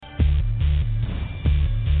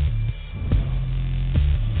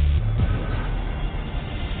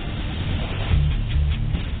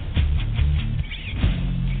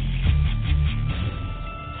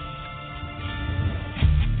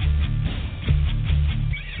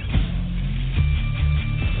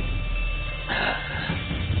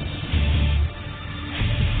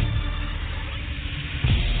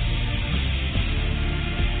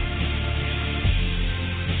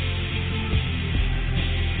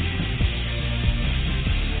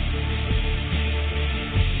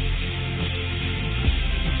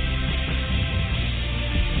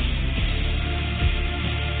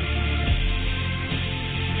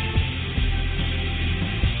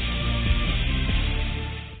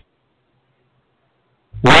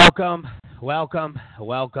Welcome,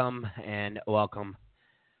 and welcome,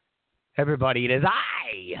 everybody. It is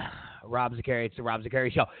Rob Zicari. It's the Rob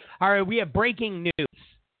Zicari Show. All right, we have breaking news.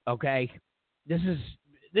 Okay, this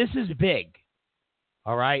is big.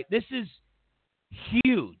 All right, this is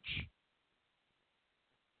huge.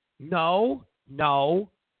 No,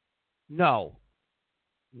 no, no,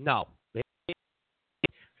 no.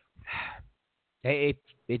 It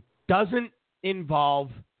doesn't involve.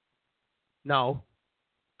 No,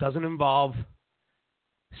 doesn't involve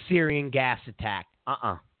Syrian gas attack.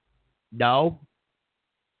 No.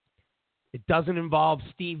 It doesn't involve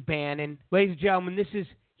Steve Bannon. Ladies and gentlemen, this is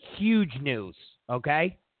huge news,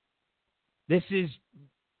 okay? This is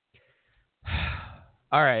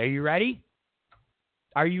all right, are you ready?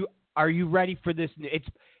 Are you ready for this?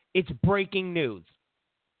 It's breaking news.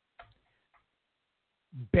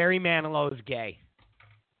 Barry Manilow is gay.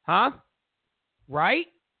 Huh? Right?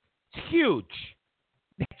 It's huge.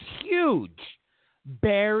 That's huge.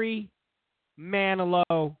 Barry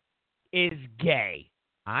Manilow is gay.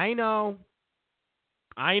 I know.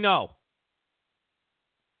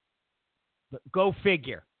 But go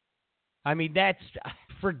figure. I mean,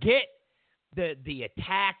 forget the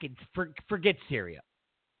attack and forget Syria.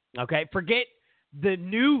 Okay? Forget the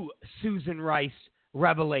new Susan Rice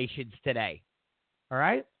revelations today. All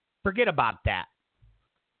right? Forget about that.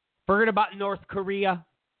 Forget about North Korea.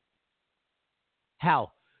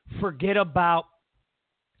 Hell, forget about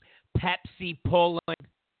Pepsi pulling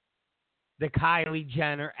the Kylie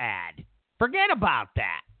Jenner ad. Forget about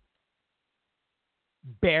that.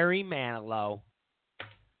 Barry Manilow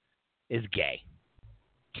is gay.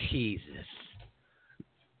 Jesus.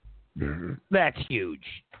 That's huge.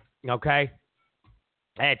 Okay?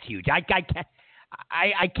 That's huge. I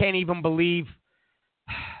can't even believe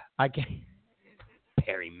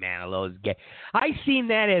Barry Manilow is gay. I seen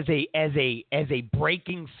that as a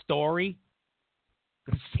breaking story.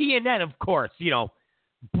 CNN, of course,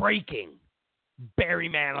 breaking. Barry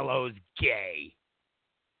Manilow is gay.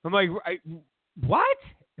 I'm like, what?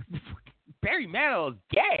 Barry Manilow is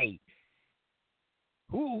gay?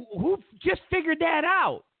 Who just figured that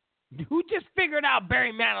out? Who just figured out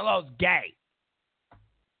Barry Manilow is gay?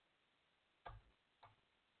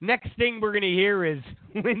 Next thing we're gonna hear is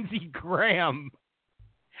Lindsey Graham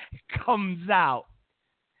comes out.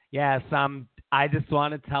 Yes, I just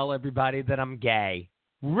want to tell everybody that I'm gay.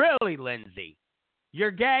 Really, Lindsey?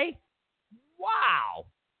 You're gay? Wow.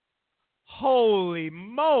 Holy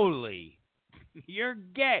moly. You're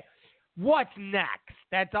gay. What's next?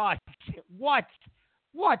 That's all. What's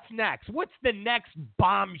next? What's the next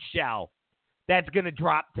bombshell that's going to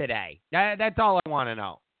drop today? That's all I want to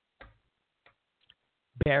know.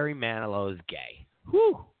 Barry Manilow is gay.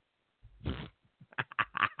 Whew.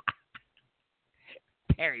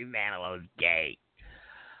 Barry Manilow is gay.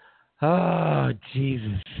 Oh,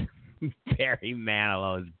 Jesus. Barry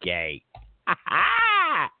Manilow is gay.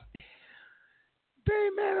 Barry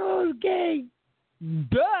Manilow is gay.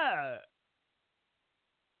 Duh.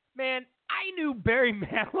 Man, I knew Barry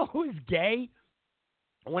Manilow was gay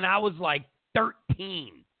when I was like 13.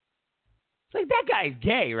 It's like, that guy's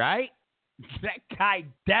gay, right? That guy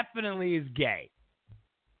definitely is gay.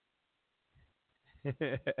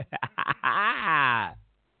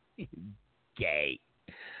 Gay.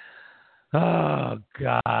 Oh,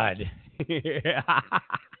 God. You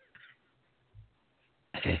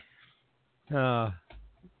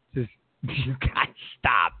gotta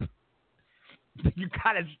stop. You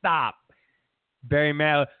gotta stop. Barry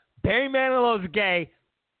Manilow's gay,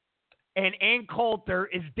 and Ann Coulter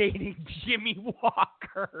is dating Jimmy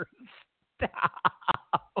Walker.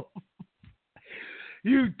 Stop.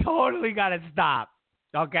 You totally gotta stop.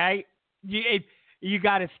 Okay? You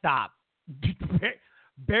gotta stop.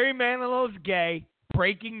 Barry Manilow's gay.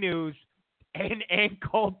 Breaking news. And Ann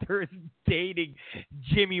Coulter is dating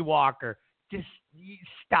Jimmy Walker. Just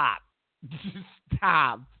stop. Just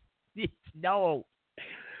stop. No.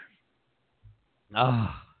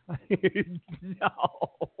 Oh. No.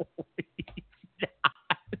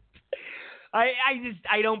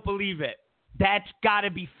 I don't believe it. That's got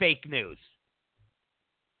to be fake news.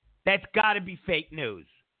 That's got to be fake news.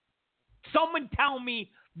 Someone tell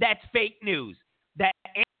me that's fake news. That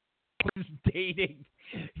Ann was dating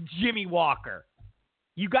Jimmy Walker.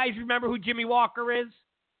 You guys remember who Jimmy Walker is?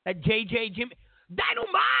 That JJ Jimmy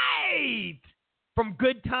Dynamite from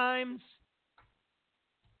Good Times.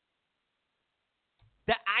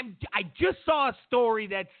 That I just saw a story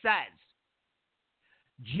that says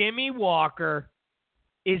Jimmy Walker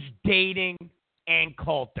is dating Ann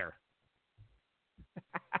Coulter.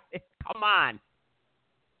 Come on.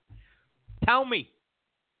 Tell me.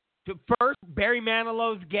 First, Barry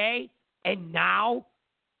Manilow's gay, and now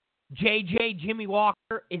JJ Jimmy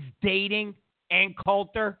Walker is dating Ann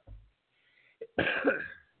Coulter.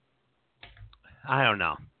 I don't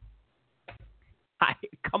know.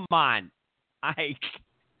 Come on.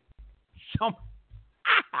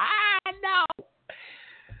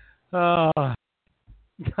 No.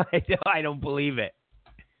 I don't believe it.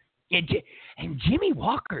 And Jimmy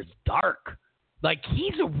Walker's dark. Like,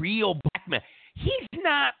 he's a real black man. He's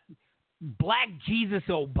not Black Jesus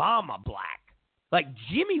Obama black. Like,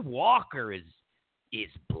 Jimmy Walker is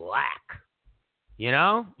black. You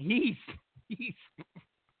know? He's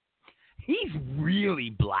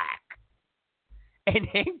really black. And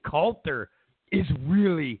Ann Coulter is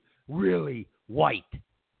really, really white.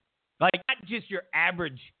 Like, not just your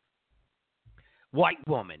average white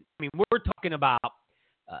woman. I mean, we're talking about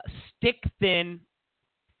stick-thin,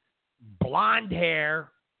 blonde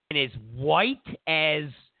hair, and as white as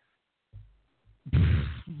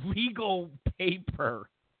legal paper.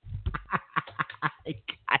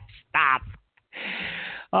 Stop.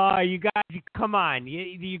 You guys, come on.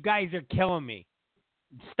 You guys are killing me.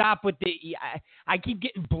 Stop with the... I keep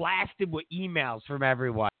getting blasted with emails from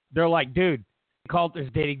everyone. They're like, dude,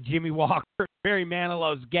 Coulter's dating Jimmy Walker. Barry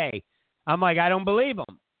Manilow's gay. I'm like, I don't believe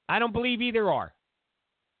him. I don't believe either are.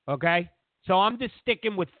 Okay? So I'm just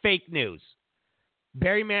sticking with fake news.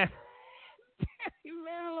 Barry Manilow's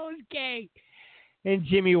gay. And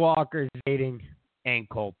Jimmy Walker's dating Ann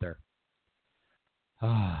Coulter.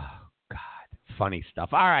 Oh, God. Funny stuff.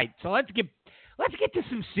 All right, so let's get to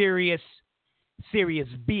some serious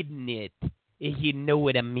business, if you know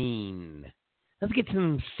what I mean. Let's get to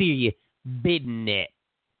some serious business.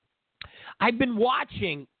 I've been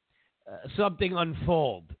watching something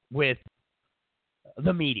unfold with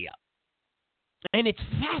the media, and it's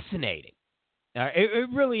fascinating. It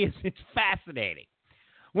really is. It's fascinating.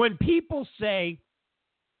 When people say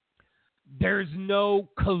there's no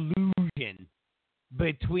collusion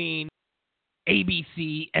between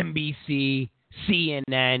ABC, NBC,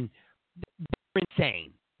 CNN, they're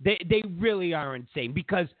insane. They really are insane,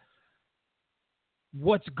 because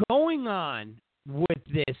what's going on with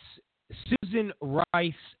this Susan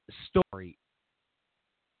Rice story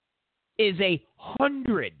is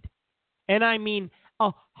 100, and I mean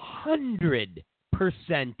 100%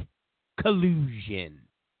 collusion.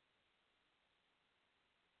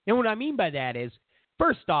 And what I mean by that is,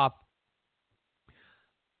 first off,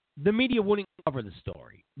 the media wouldn't cover the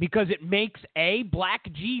story because it makes A, Black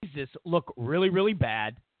Jesus look really, really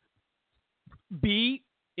bad. B,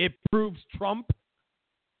 it proves Trump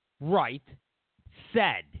right.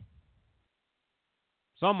 Said,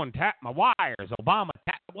 someone tapped my wires. Obama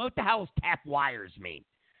tapped. What the hell does tap wires mean?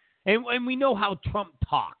 And we know how Trump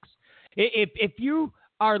talks. If you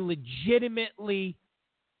are legitimately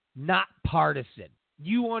not partisan,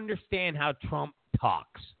 you understand how Trump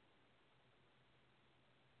talks.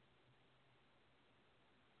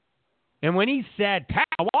 And when he said, tap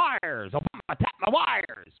my wires, Obama tap my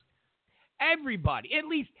wires, everybody, at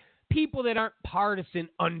least people that aren't partisan,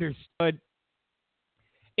 understood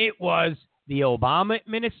it was the Obama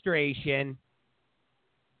administration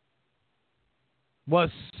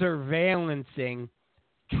was surveillancing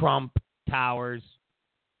Trump towers,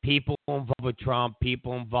 people involved with Trump,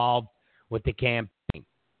 people involved with the campaign.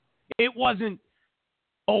 It wasn't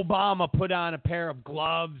Obama put on a pair of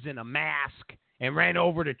gloves and a mask and ran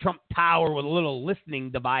over to Trump Tower with a little listening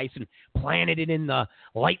device and planted it in the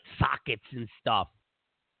light sockets and stuff.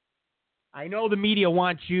 I know the media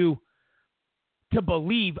wants you to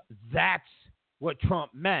believe that's what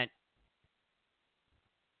Trump meant,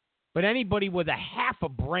 but anybody with a half a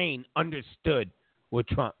brain understood what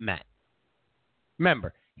Trump meant.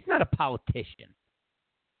 Remember, he's not a politician.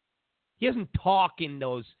 He doesn't talk in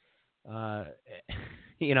those,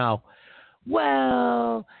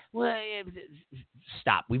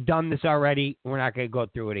 stop. We've done this already. We're not going to go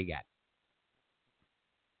through it again.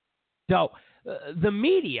 So the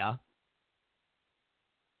media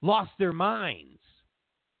lost their minds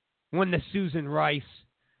when the Susan Rice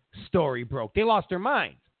story broke. They lost their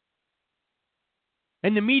minds.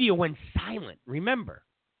 And the media went silent. Remember,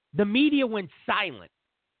 the media went silent.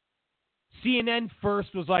 CNN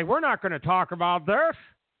first was like, we're not going to talk about this.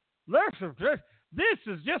 This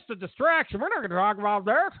is just a distraction. We're not going to talk about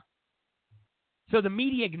this. So the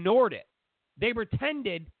media ignored it. They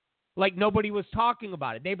pretended like nobody was talking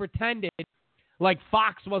about it. They pretended like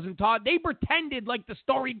Fox wasn't talking. They pretended like the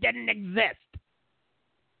story didn't exist.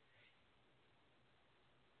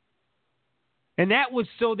 And that was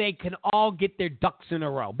so they can all get their ducks in a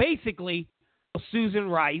row. Basically, Susan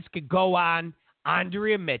Rice could go on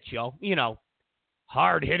Andrea Mitchell,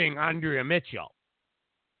 hard-hitting Andrea Mitchell.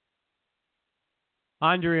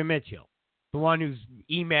 Andrea Mitchell, the one who's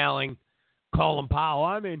emailing Colin Powell,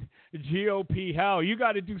 I'm in GOP hell. You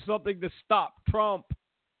got to do something to stop Trump.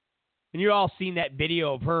 And you all seen that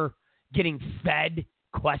video of her getting fed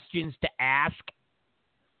questions to ask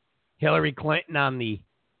Hillary Clinton on the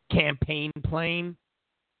campaign plane.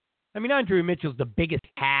 I mean, Andrea Mitchell's the biggest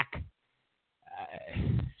hack.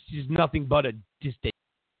 She's nothing but just a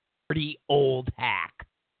pretty old hack.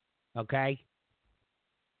 Okay?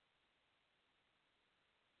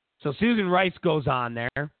 So Susan Rice goes on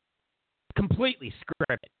there, completely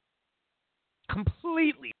scripted.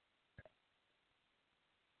 Completely.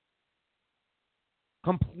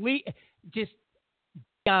 Just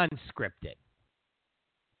unscripted.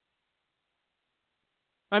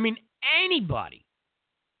 I mean, anybody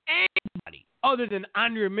other than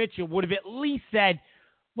Andrea Mitchell would have at least said,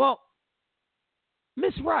 well,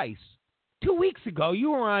 Miss Rice, 2 weeks ago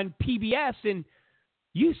you were on PBS and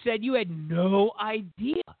you said you had no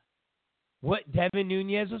idea what Devin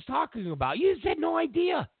Nunes was talking about. You just had no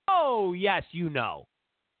idea. Oh, yes, you know.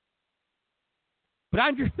 But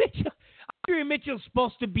Andrea Mitchell's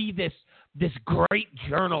supposed to be this great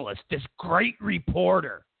journalist, this great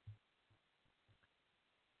reporter.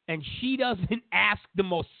 And she doesn't ask the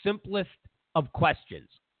most simplest of questions.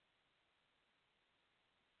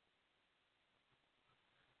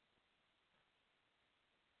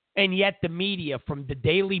 And yet the media, from the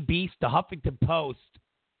Daily Beast to Huffington Post,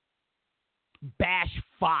 bash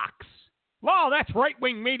Fox. Well, that's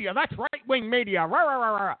right-wing media. That's right-wing media. Rah, rah,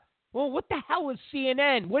 rah, rah. Well, what the hell is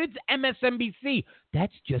CNN? What is MSNBC?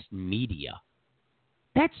 That's just media.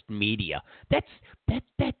 That's media. That's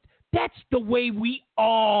the way we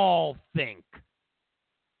all think.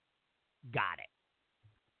 Got it.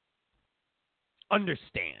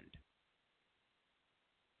 Understand.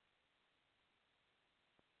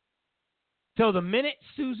 So the minute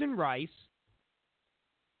Susan Rice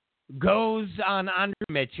goes on Andrea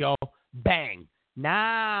Mitchell, bang.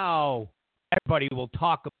 Now everybody will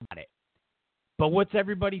talk about it. But what's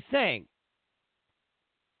everybody saying?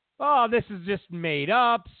 Oh, this is just made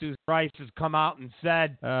up. Susan Rice has come out and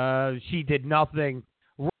said she did nothing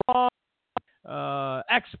wrong.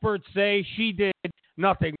 Experts say she did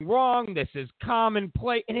nothing wrong. This is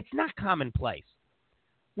commonplace. And it's not commonplace.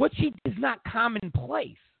 What she did is not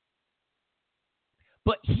commonplace.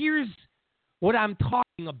 But here's what I'm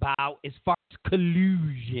talking about as far as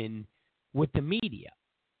collusion with the media.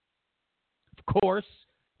 Of course,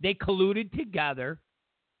 they colluded together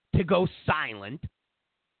to go silent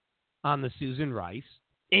on the Susan Rice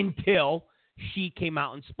until she came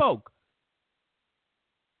out and spoke.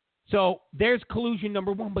 So there's collusion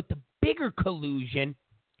number one, but the bigger collusion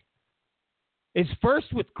is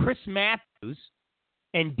first with Chris Matthews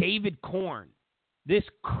and David Korn, this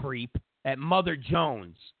creep at Mother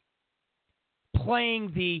Jones,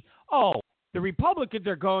 playing the Republicans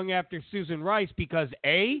are going after Susan Rice because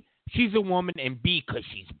A, she's a woman, and B, because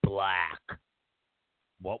she's black.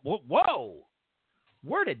 Whoa.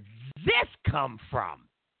 Where did this come from?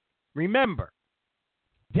 Remember,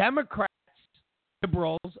 Democrats,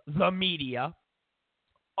 liberals, the media,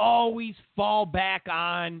 always fall back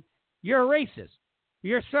on, you're a racist,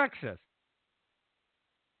 you're sexist.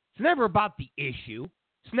 It's never about the issue.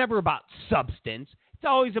 It's never about substance. It's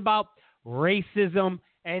always about racism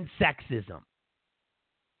and sexism.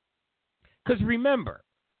 Because remember,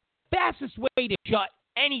 fastest way to shut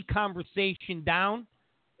any conversation down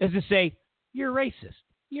is to say, you're racist.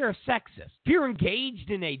 You're a sexist. If you're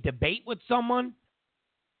engaged in a debate with someone,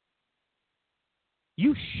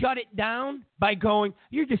 you shut it down by going,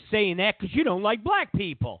 you're just saying that because you don't like black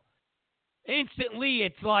people. Instantly,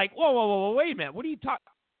 it's like, whoa, wait a minute. What are you talking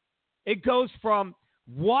about? It goes from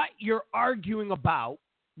what you're arguing about,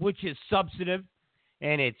 which is substantive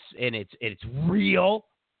and it's real,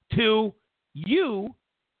 to you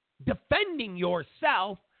defending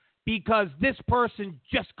yourself because this person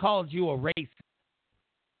just called you a racist.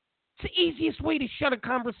 It's the easiest way to shut a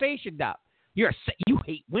conversation down. You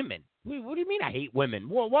hate women. What do you mean I hate women?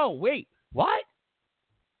 Whoa, wait. What?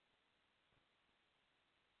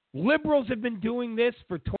 Liberals have been doing this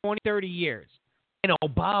for 20, 30 years. And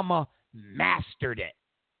Obama mastered it.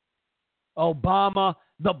 Obama,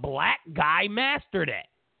 the black guy, mastered it.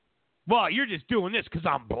 Well, you're just doing this because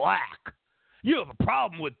I'm black. You have a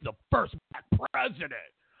problem with the first black president.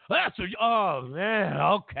 That's oh, man,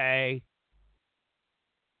 okay.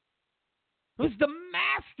 He was the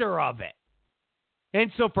master of it.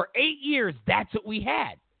 And so for 8 years, that's what we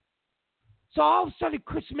had. So all of a sudden,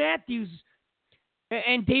 Chris Matthews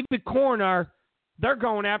and David Korn they're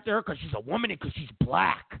going after her because she's a woman and because she's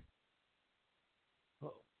black.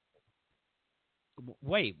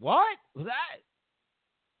 wait, what was that?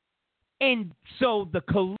 And so the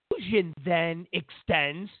collusion then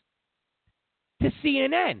extends to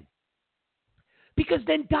CNN. Because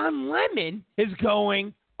then Don Lemon is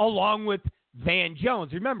going along with Van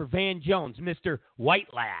Jones. Remember Van Jones, Mr.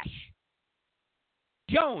 Whitelash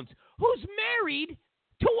Jones, who's married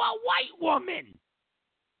to a white woman.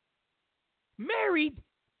 Married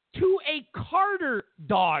to a Carter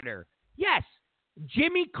daughter. Yes,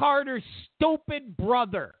 Jimmy Carter's stupid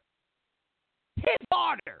brother. His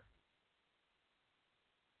daughter.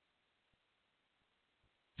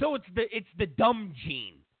 So it's the dumb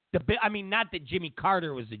gene. Not that Jimmy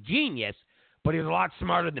Carter was a genius, but he was a lot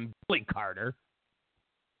smarter than Billy Carter.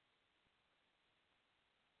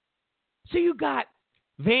 So you got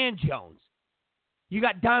Van Jones. You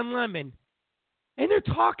got Don Lemon. And they're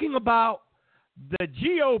talking about the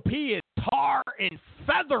GOP is tar and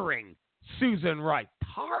feathering Susan Rice.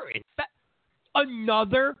 Tar and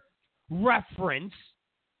another reference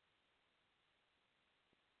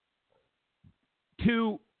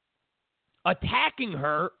to attacking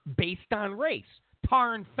her based on race.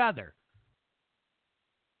 Tar and feather.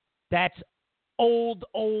 That's old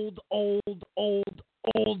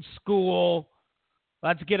school.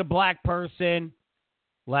 Let's get a black person.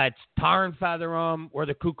 Let's tar and feather them. We're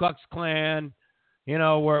the Ku Klux Klan. You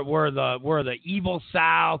know, we're the evil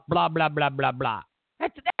South. Blah blah blah blah blah.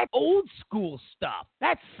 That's old school stuff.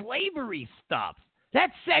 That's slavery stuff.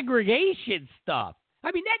 That's segregation stuff.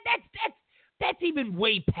 I mean that's even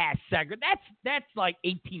way past segregation. That's like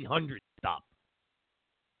 1800 stuff.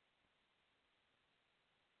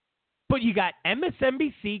 But you got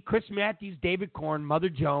MSNBC, Chris Matthews, David Corn, Mother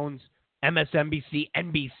Jones, MSNBC,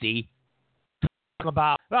 NBC, talking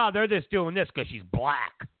about, they're just doing this because she's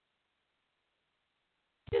black.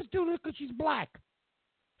 Just doing it because she's black.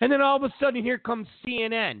 And then all of a sudden, here comes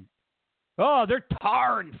CNN. Oh, they're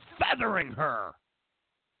tar and feathering her.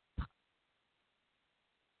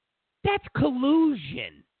 That's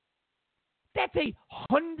collusion. That's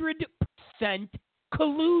 100%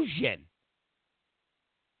 collusion.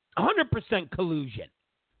 100% collusion.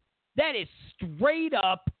 That is straight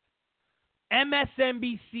up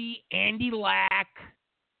MSNBC, Andy Lack.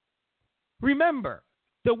 Remember,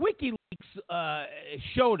 the WikiLeaks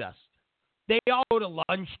showed us. They all go to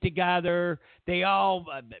lunch together. They all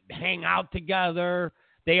hang out together.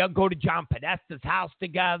 They all go to John Podesta's house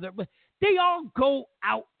together. They all go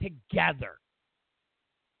out together.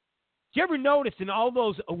 Did you ever notice in all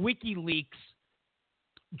those WikiLeaks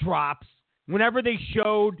drops, whenever they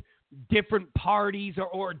showed different parties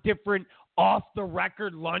or different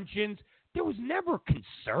off-the-record luncheons, there was never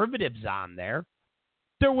conservatives on there.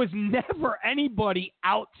 There was never anybody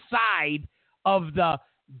outside of the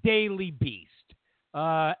Daily Beast,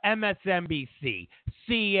 MSNBC,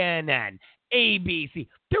 CNN, ABC.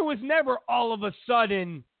 There was never all of a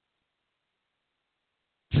sudden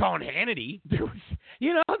Sean Hannity. There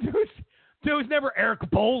was never Eric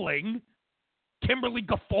Bolling, Kimberly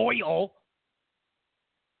Guilfoyle.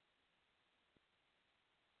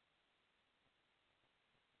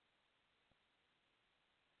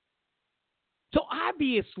 So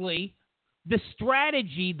obviously, the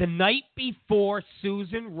strategy the night before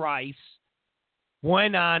Susan Rice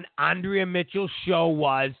went on Andrea Mitchell's show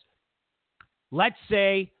was, let's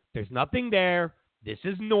say there's nothing there. This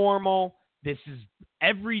is normal. This is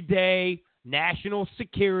everyday national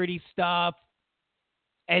security stuff.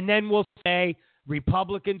 And then we'll say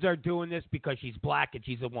Republicans are doing this because she's black and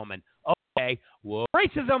she's a woman. Okay, well,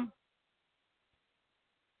 racism.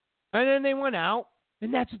 And then they went out,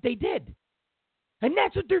 and that's what they did. And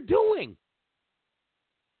that's what they're doing.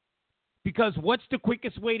 Because what's the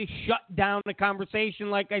quickest way to shut down a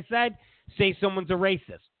conversation, like I said? Say someone's a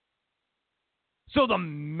racist. So the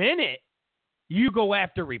minute you go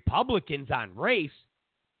after Republicans on race,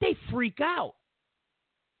 they freak out.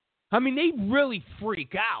 I mean, they really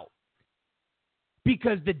freak out.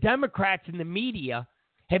 Because the Democrats and the media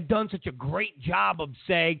have done such a great job of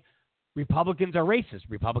saying, Republicans are racist,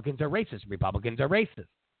 Republicans are racist, Republicans are racist.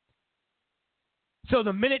 So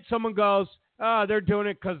the minute someone goes, oh, they're doing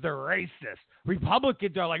it because they're racist,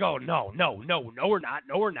 Republicans are like, oh, no, we're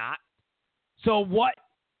not. So what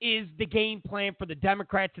is the game plan for the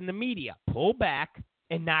Democrats and the media? Pull back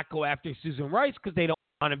and not go after Susan Rice because they don't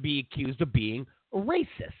want to be accused of being a racist.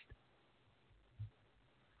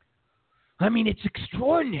 I mean, it's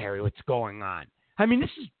extraordinary what's going on. I mean,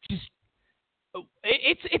 this is just,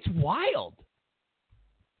 it's wild.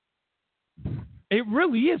 It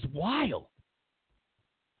really is wild.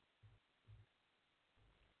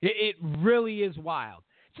 It really is wild.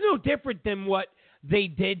 It's no different than what they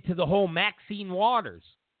did to the whole Maxine Waters.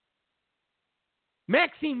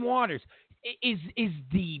 Maxine Waters is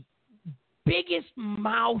the biggest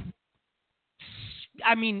mouth.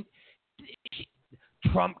 I mean,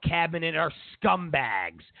 Trump cabinet are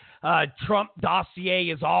scumbags. Trump dossier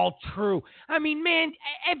is all true. I mean, man,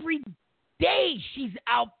 every day she's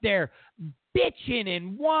out there bitching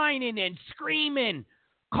and whining and screaming,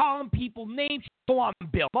 calling people names. She'll go on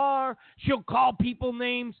Bill Maher. She'll call people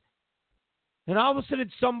names. And all of a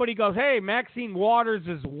sudden somebody goes, hey, Maxine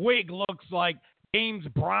Waters' wig looks like James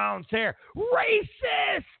Brown's hair.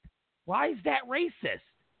 Racist! Why is that racist?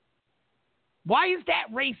 Why is that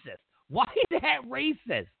racist? Why is that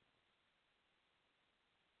racist?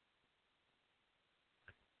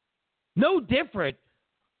 No different.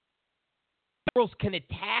 Liberals can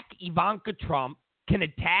attack Ivanka Trump, can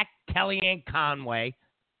attack Kellyanne Conway.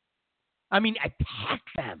 I mean, attack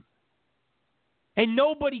them. And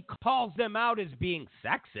nobody calls them out as being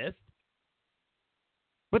sexist.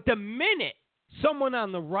 But the minute someone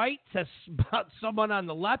on the right says about someone on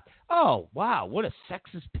the left, oh, wow, what a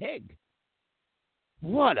sexist pig.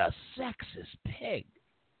 What a sexist pig.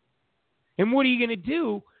 And what are you going to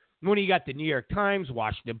do when you got the New York Times,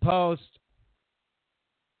 Washington Post,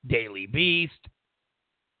 Daily Beast?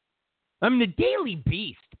 I mean, the Daily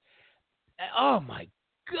Beast, oh, my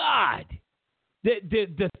God.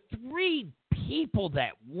 The three people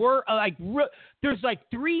that were, there's like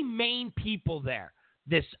three main people there.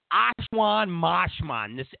 This Ashwan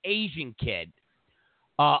Mashman, this Asian kid,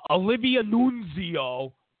 Olivia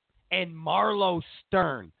Nunzio, and Marlo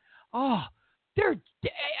Stern. Oh,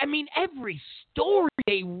 every story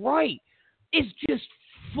they write is just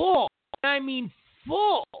full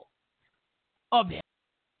of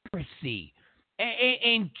hypocrisy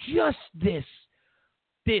and just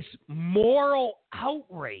this moral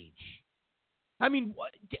outrage. I mean,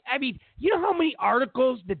 you know how many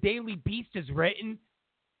articles the Daily Beast has written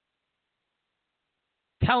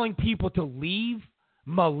telling people to leave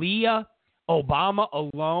Malia Obama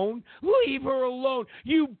alone? Leave her alone,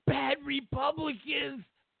 you bad Republicans.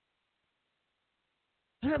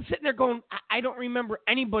 And I'm sitting there going, I don't remember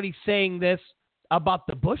anybody saying this about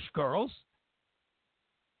the Bush girls.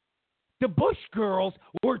 The Bush girls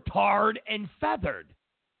were tarred and feathered.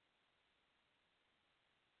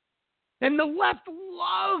 And the left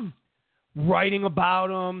loved writing about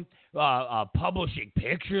them, publishing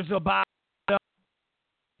pictures about them.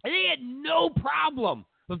 And they had no problem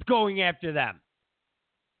with going after them.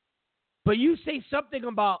 But you say something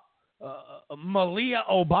about Malia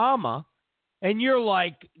Obama, and you're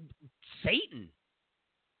like Satan.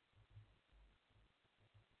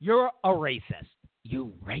 You're a racist.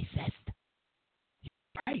 You racist.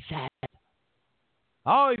 You're racist.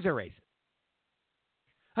 Always a racist.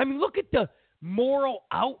 I mean, look at the moral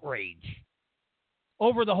outrage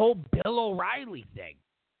over the whole Bill O'Reilly thing.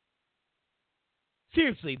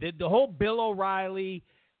 Seriously, the whole Bill O'Reilly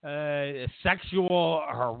sexual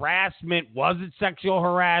harassment, was it sexual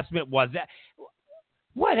harassment? Was that?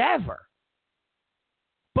 Whatever.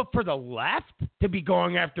 But for the left to be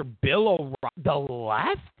going after Bill O'Reilly, the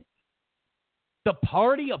left? The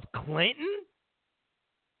party of Clinton?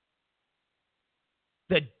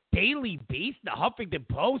 The Daily Beast, the Huffington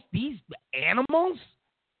Post, these animals,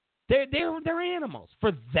 they're animals.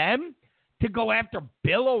 For them to go after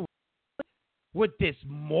Bill O'Reilly with this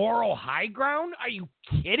moral high ground, are you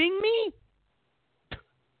kidding me?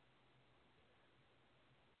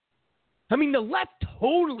 I mean, the left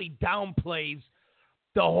totally downplays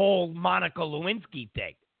the whole Monica Lewinsky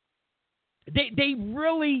thing. They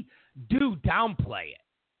really do downplay it.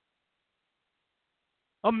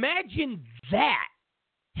 Imagine that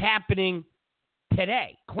happening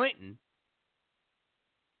today, Clinton.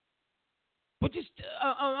 But just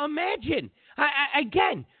imagine.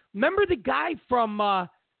 Again, remember the guy from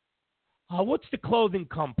what's the clothing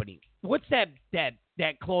company? What's that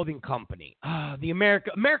clothing company? The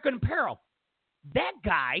American Apparel. That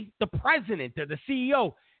guy, the president or the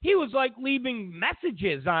CEO, he was like leaving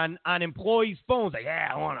messages on employees' phones, like, "Yeah,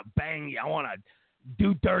 I want to bang you. I want to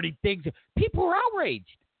do dirty things." People were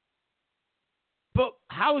outraged. But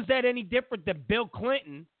how is that any different than Bill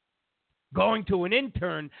Clinton going to an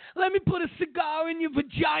intern? "Let me put a cigar in your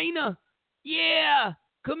vagina. Yeah,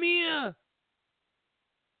 come here."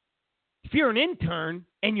 If you're an intern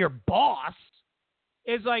and your boss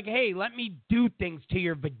is like, "Hey, let me do things to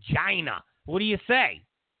your vagina," what do you say?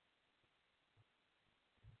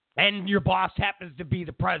 And your boss happens to be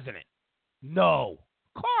the president. No.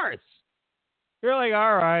 Of course. You're like,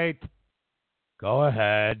 "All right, go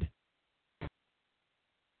ahead."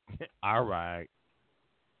 All right.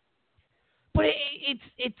 But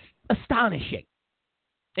it's astonishing.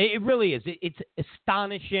 It really is. It's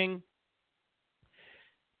astonishing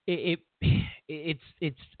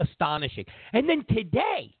it's astonishing. And then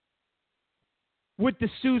today, with the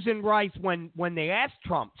Susan Rice, when they asked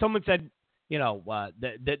Trump, someone said,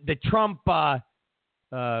 the Trump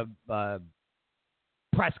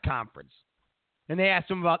press conference, and they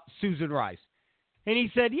asked him about Susan Rice, and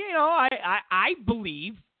he said, I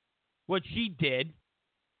believe what she did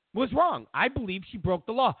was wrong. I believe she broke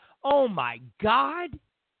the law. Oh my God!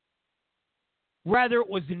 Whether it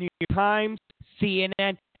was the New York Times,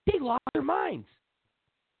 CNN, they lost their minds.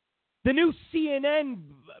 The new CNN,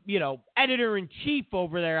 editor-in-chief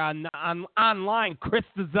over there on online, Chris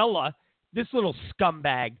Zilla, this little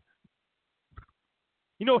scumbag.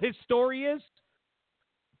 You know what his story is?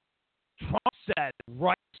 Trump said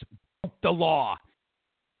Rice broke the law.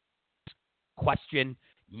 Question,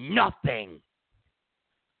 nothing.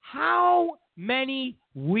 How many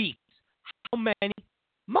weeks, how many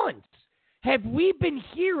months have we been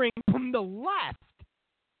hearing from the left?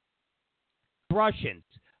 Russians.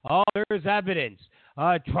 Oh, there's evidence.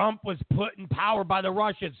 Trump was put in power by the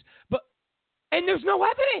Russians. And there's no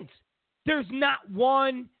evidence. There's not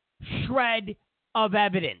one shred of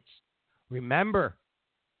evidence. Remember,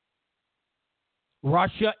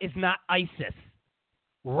 Russia is not ISIS.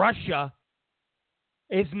 Russia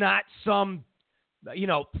is not some,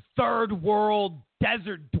 third world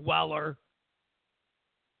desert dweller.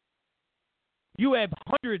 You have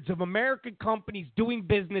hundreds of American companies doing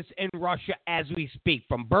business in Russia as we speak,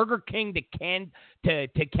 from Burger King to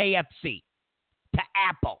KFC to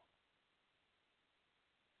Apple.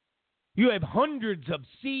 You have hundreds of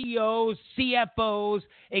CEOs, CFOs,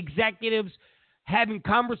 executives having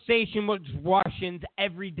conversation with Russians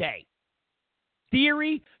every day.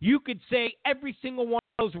 Theory, you could say every single one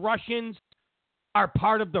of those Russians are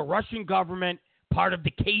part of the Russian government, part of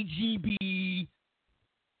the KGB.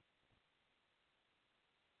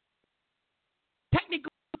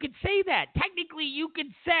 Technically, you could say that. Technically, you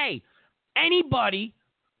could say anybody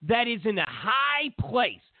that is in a high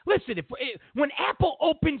place. Listen, when Apple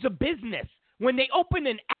opens a business, when they open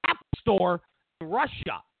an App Store in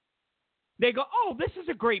Russia, they go, oh, this is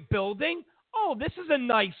a great building. Oh, this is a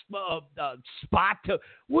nice spot to.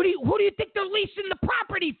 Who do you think they're leasing the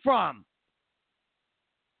property from?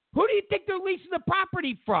 Who do you think they're leasing the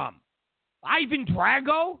property from? Ivan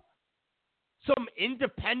Drago? Some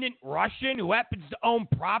independent Russian who happens to own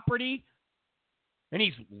property and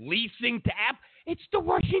he's leasing to Apple? It's the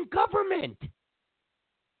Russian government.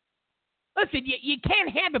 Listen, you can't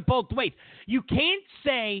have it both ways. You can't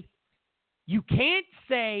say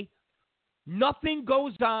nothing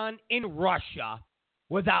goes on in Russia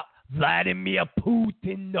without Vladimir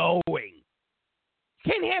Putin knowing.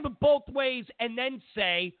 You can't have it both ways and then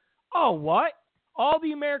say, oh, what? All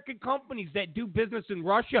the American companies that do business in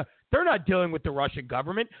Russia, they're not dealing with the Russian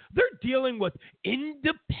government. They're dealing with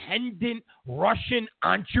independent Russian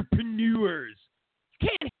entrepreneurs. You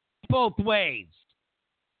can't have it both ways.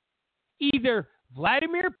 Either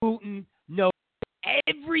Vladimir Putin knows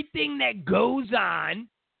everything that goes on,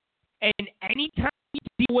 and anytime you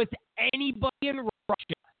deal with anybody in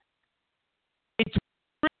Russia, it's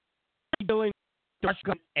really dealing with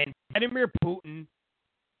Russia and Vladimir Putin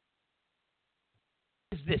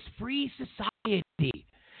is this free society.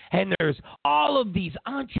 And there's all of these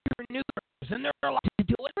entrepreneurs, and they're allowed to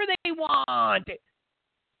do whatever they want.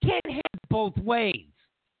 Can't have it both ways.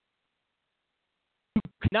 You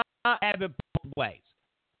cannot have it both ways.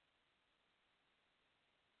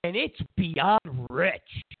 And it's beyond rich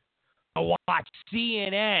to watch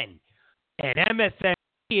CNN and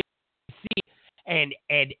MSNBC and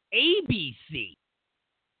ABC.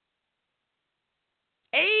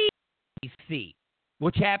 ABC,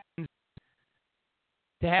 which happens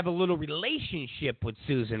to have a little relationship with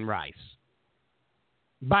Susan Rice,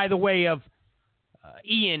 by the way of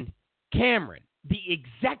Ian Cameron, the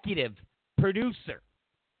executive producer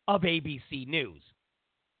of ABC News.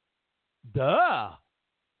 Duh.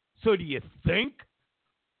 So do you think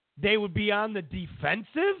they would be on the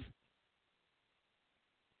defensive?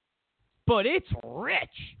 But it's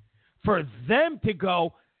rich for them to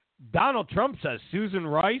go, Donald Trump says Susan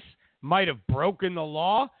Rice might have broken the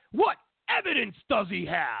law. What evidence does he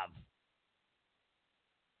have?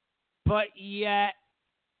 But yet,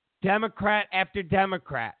 Democrat after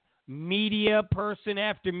Democrat, media person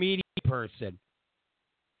after media person,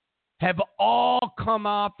 have all come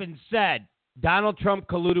off and said, Donald Trump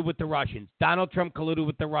colluded with the Russians. Donald Trump colluded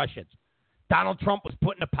with the Russians. Donald Trump was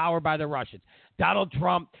put into power by the Russians. Donald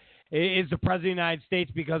Trump is the president of the United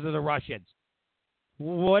States because of the Russians.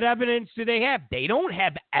 What evidence do they have? They don't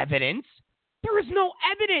have evidence. There is no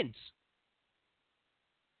evidence.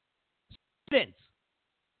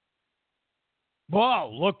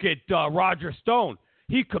 Well, look at Roger Stone.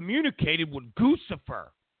 He communicated with Guccifer.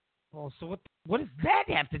 Well, so what does that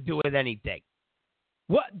have to do with anything?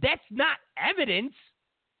 What? That's not evidence.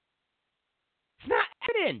 It's not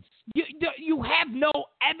evidence. You have no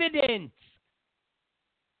evidence.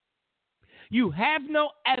 You have no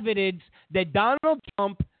evidence that Donald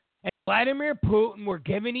Trump and Vladimir Putin were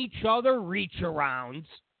giving each other reach-arounds.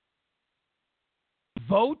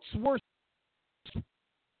 Votes were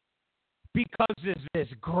because of this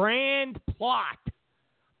grand plot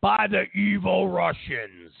by the evil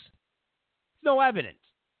Russians. No evidence.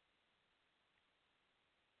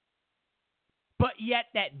 But yet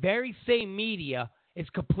that very same media is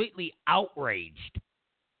completely outraged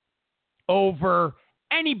over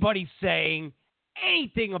anybody saying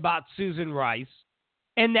anything about Susan Rice,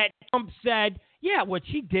 and that Trump said, yeah, what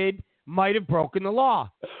she did might have broken the law.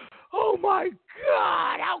 Oh, my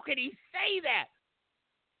God, how could he say that?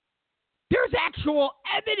 There's actual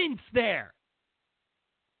evidence there.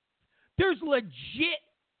 There's legit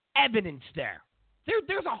evidence there.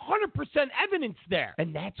 There's 100% evidence there.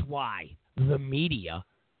 And that's why the media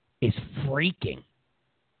is freaking.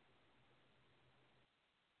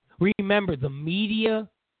 Remember, the media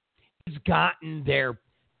has gotten their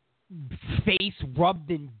face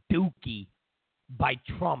rubbed in dookie by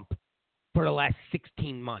Trump for the last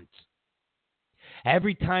 16 months.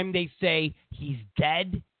 Every time they say he's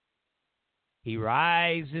dead, he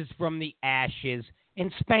rises from the ashes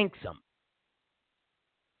and spanks them.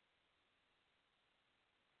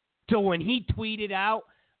 So when he tweeted out,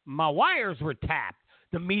 my wires were tapped,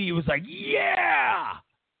 the media was like, yeah!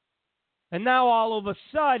 And now all of a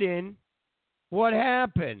sudden, what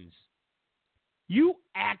happens? You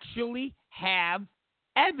actually have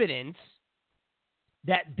evidence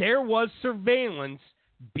that there was surveillance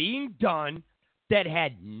being done that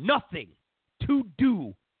had nothing to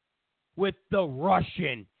do with the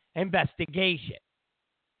Russian investigation.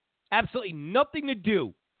 Absolutely nothing to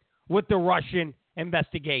do with the Russian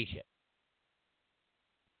investigation.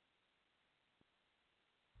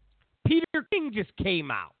 Peter King just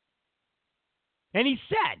came out and he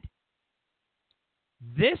said,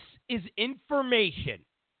 this is information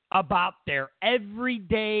about their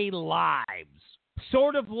everyday lives,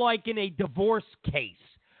 sort of like in a divorce case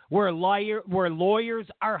where lawyers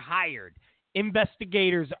are hired,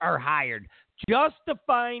 investigators are hired, just to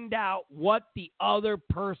find out what the other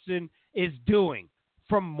person is doing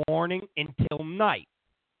from morning until night.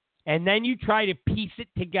 And then you try to piece it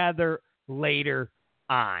together later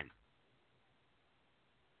on.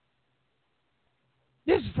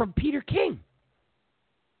 This is from Peter King.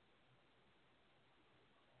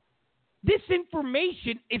 This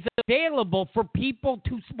information is available for people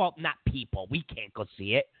to, well, not people. We can't go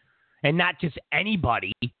see it. And not just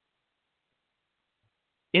anybody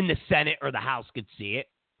in the Senate or the House could see it.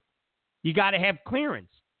 You got to have clearance.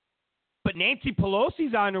 But Nancy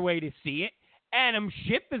Pelosi's on her way to see it. Adam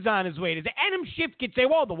Schiff is on his way to see it. Adam Schiff could say,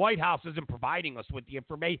 well, the White House isn't providing us with the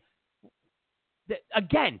information.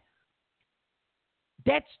 Again,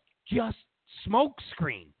 that's just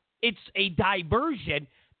smokescreen. It's a diversion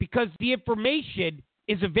because the information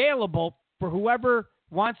is available for whoever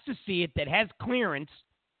wants to see it that has clearance,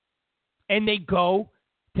 and they go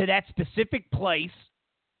to that specific place.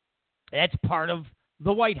 That's part of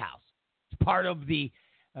the White House. It's part of the,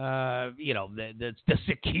 the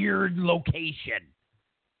secured location.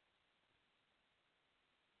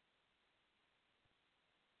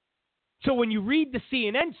 So when you read the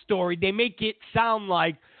CNN story, they make it sound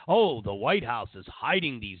like, oh, the White House is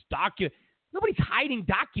hiding these documents. Nobody's hiding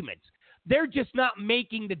documents. They're just not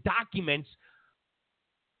making the documents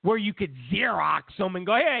where you could Xerox them and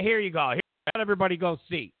go, hey, here you go. Here, let everybody go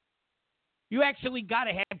see. You actually got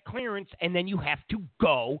to have clearance, and then you have to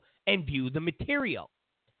go and view the material.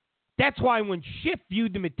 That's why when Schiff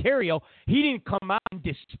viewed the material, he didn't come out and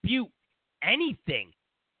dispute anything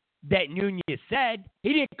that Nunes said.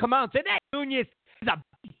 He didn't come out and say, that Nunes is a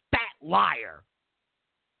fat liar.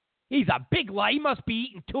 He's a big liar. He must be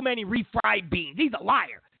eating too many refried beans. He's a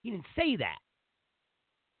liar. He didn't say that.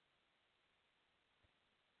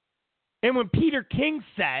 And when Peter King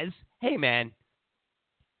says, hey, man,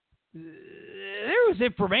 there was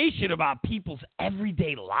information about people's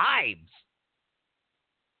everyday lives.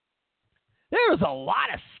 There was a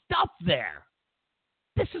lot of stuff there.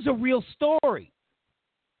 This is a real story.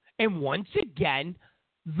 And once again,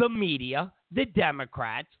 the media, the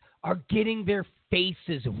Democrats, are getting their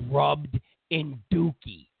faces rubbed in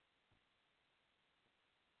dookie.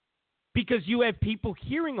 Because you have people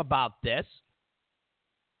hearing about this,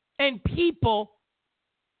 and people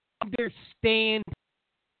understand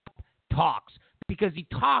talks. Because he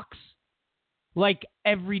talks like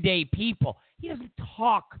everyday people. He doesn't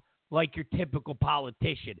talk like your typical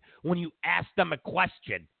politician. When you ask them a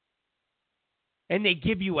question and they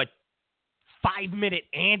give you a 5-minute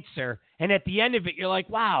answer, and at the end of it, you're like,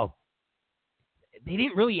 wow, they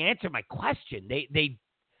didn't really answer my question. They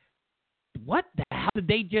what the hell did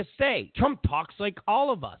they just say? Trump talks like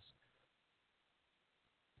all of us.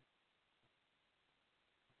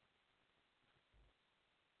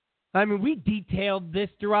 I mean, we detailed this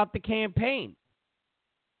throughout the campaign.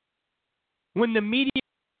 When the media,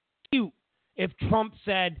 if Trump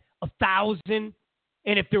said 1,000 and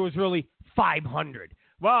if there was really 500.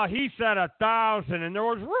 Well, he said 1,000 and there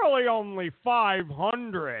was really only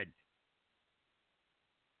 500.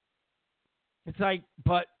 It's like,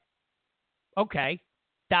 but, okay,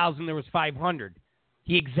 1,000, there was 500.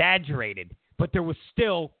 He exaggerated, but there was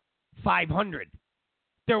still 500.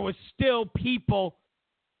 There was still people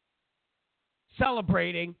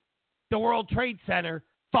celebrating the World Trade Center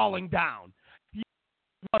falling down. It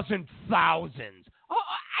wasn't thousands. Oh,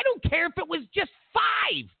 I don't care if it was just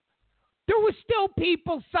 5. There were still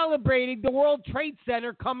people celebrating the World Trade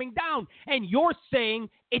Center coming down, and you're saying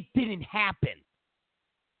it didn't happen.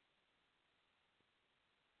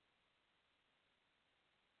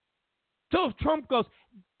 So if Trump goes,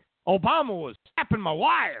 Obama was tapping my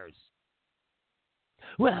wires.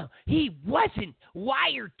 Well, he wasn't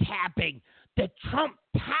wiretapping the Trump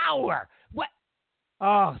Tower. What?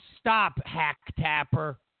 Oh, stop, hack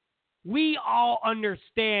tapper. We all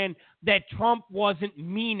understand that Trump wasn't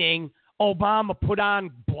meaning Obama put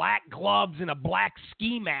on black gloves and a black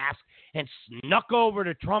ski mask and snuck over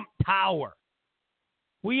to Trump Tower.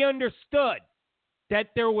 We understood that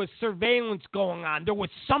there was surveillance going on. There was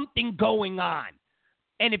something going on.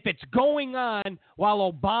 And if it's going on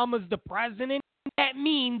while Obama's the president, that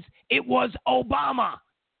means it was Obama.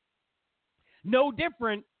 No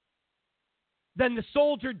different than the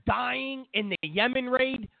soldier dying in the Yemen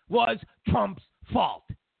raid was Trump's fault.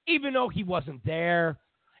 Even though he wasn't there,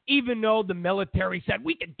 even though the military said,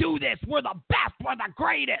 we can do this, we're the best, we're the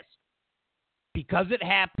greatest. Because it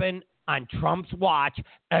happened on Trump's watch,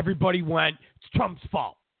 everybody went, it's Trump's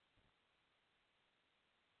fault.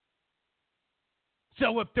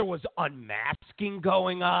 So if there was unmasking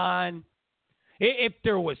going on, if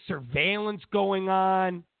there was surveillance going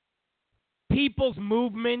on, people's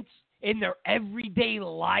movements in their everyday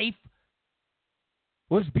life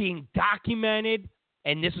was being documented,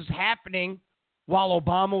 and this was happening while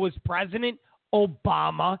Obama was president,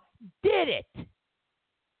 Obama did it.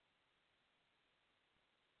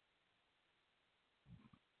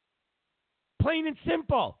 Plain and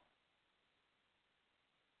simple.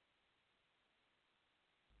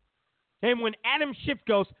 And when Adam Schiff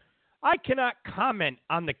goes, I cannot comment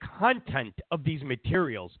on the content of these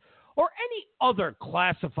materials or any other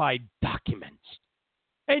classified documents.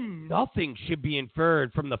 And nothing should be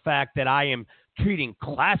inferred from the fact that I am treating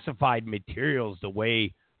classified materials the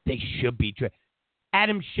way they should be treated.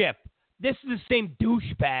 Adam Schiff, this is the same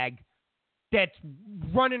douchebag that's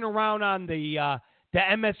running around on the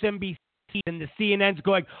MSNBC and the CNN's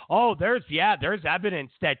going, oh, there's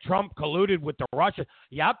evidence that Trump colluded with the Russians.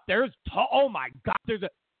 Yep, oh my God,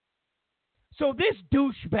 So this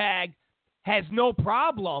douchebag has no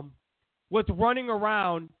problem with running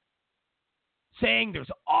around saying there's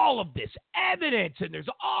all of this evidence and there's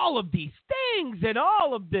all of these things and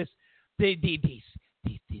all of this these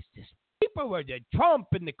people were the Trump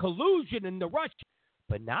and the collusion and the Russia.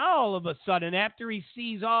 But now all of a sudden, after he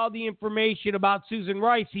sees all the information about Susan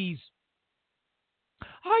Rice,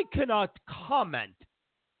 I cannot comment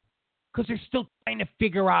because they're still trying to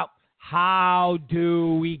figure out how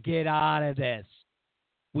do we get out of this.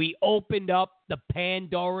 We opened up the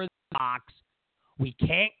Pandora's box. We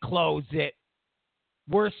can't close it.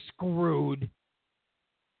 We're screwed.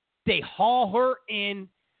 They haul her in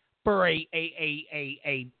for a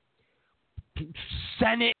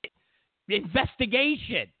Senate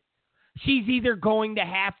investigation. She's either going to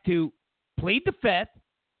have to plead the fifth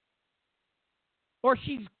or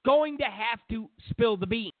she's going to have to spill the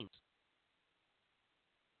beans.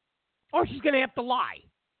 Or she's going to have to lie.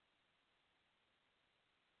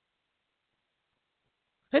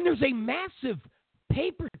 And there's a massive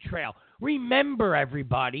paper trail. Remember,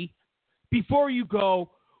 everybody, before you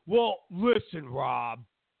go, well, listen, Rob,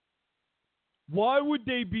 why would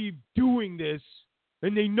they be doing this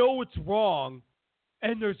and they know it's wrong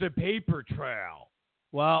and there's a paper trail?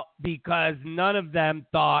 Well, because none of them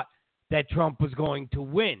thought that Trump was going to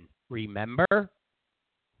win, remember?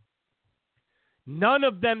 None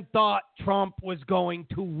of them thought Trump was going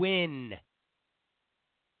to win.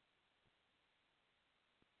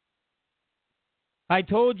 I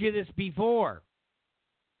told you this before.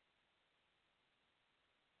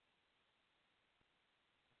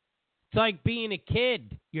 It's like being a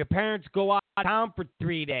kid. Your parents go out of town for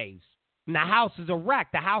 3 days, and the house is a wreck.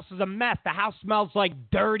 The house is a mess. The house smells like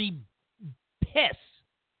dirty piss.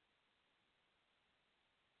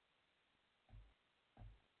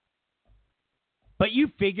 But you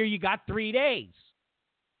figure you got 3 days.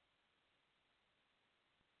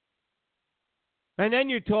 And then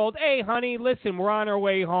you're told, hey, honey, listen, we're on our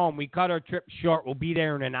way home. We cut our trip short. We'll be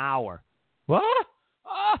there in an hour. What?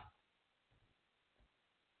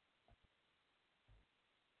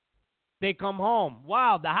 They come home.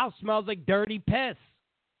 Wow, the house smells like dirty piss.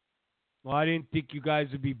 Well, I didn't think you guys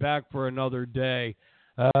would be back for another day.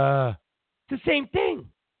 It's the same thing.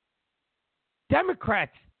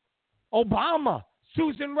 Democrats, Obama,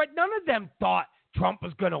 Susan Rice, none of them thought Trump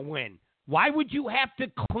was going to win. Why would you have to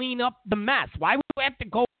clean up the mess? Why would you have to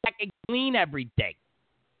go back and clean everything?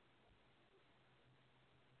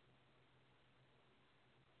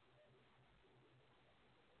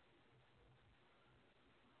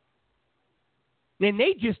 And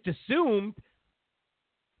they just assumed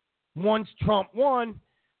once Trump won,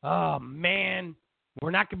 oh, man,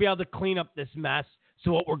 we're not going to be able to clean up this mess.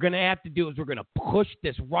 So what we're going to have to do is we're going to push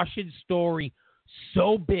this Russian story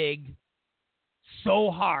so big,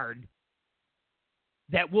 so hard,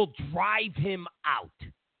 that we'll drive him out.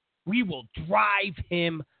 We will drive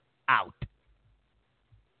him out.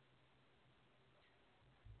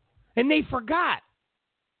 And they forgot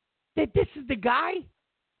that this is the guy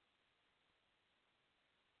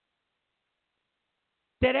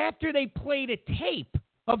that after they played a tape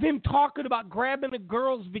of him talking about grabbing a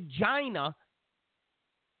girl's vagina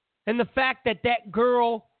and the fact that that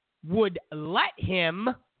girl would let him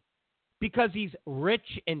because he's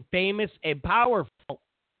rich and famous and powerful.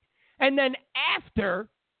 And then after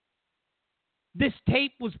this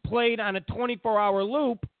tape was played on a 24-hour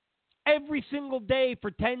loop, every single day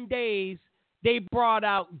for 10 days, they brought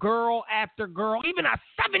out girl after girl, even a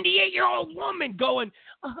 78-year-old woman going,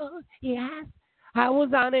 oh, yes, I was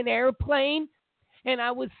on an airplane and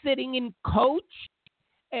I was sitting in coach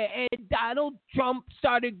and Donald Trump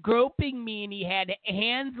started groping me and he had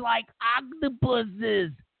hands like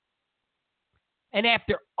octopuses. And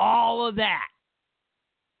after all of that,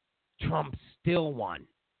 Trump still won.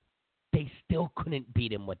 They still couldn't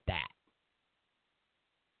beat him with that.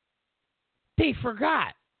 They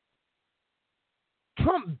forgot.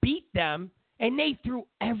 Trump beat them, and they threw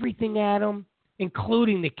everything at him,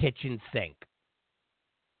 including the kitchen sink.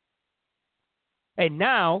 And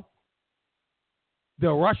now,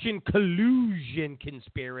 the Russian collusion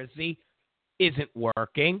conspiracy isn't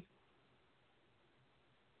working.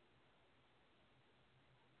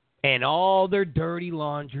 And all their dirty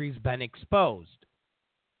laundry's been exposed.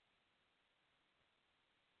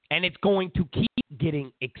 And it's going to keep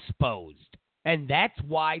getting exposed. And that's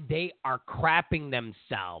why they are crapping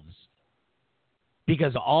themselves.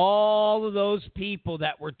 Because all of those people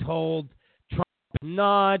that were told Trump is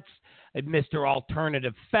nuts, Mr.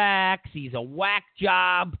 Alternative Facts, he's a whack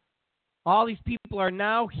job, all these people are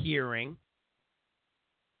now hearing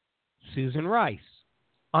Susan Rice,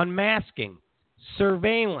 unmasking,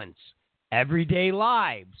 surveillance, everyday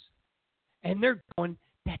lives. And they're going,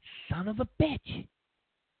 that son of a bitch.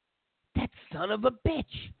 That son of a bitch.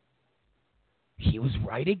 He was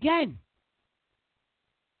right again.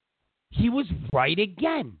 He was right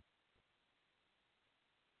again.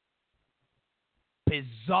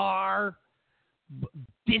 Bizarre,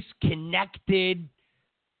 disconnected,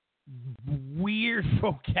 weird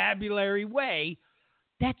vocabulary way.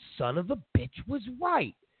 That son of a bitch was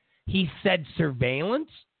right. He said surveillance.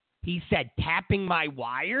 He said tapping my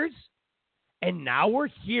wires. And now we're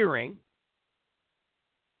hearing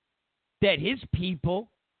that his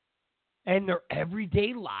people and their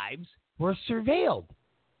everyday lives were surveilled.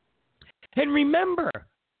 And remember,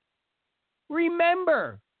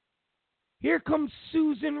 here comes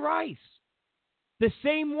Susan Rice, the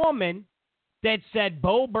same woman that said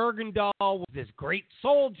Bo Bergendahl was this great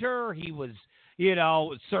soldier. He was,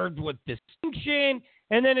 served with distinction.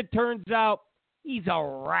 And then it turns out he's a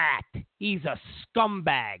rat. He's a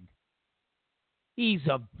scumbag. He's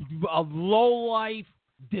a lowlife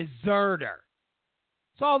deserter.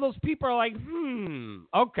 So all those people are like,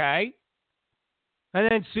 okay.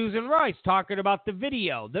 And then Susan Rice talking about the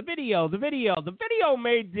video. The video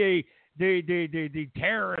made the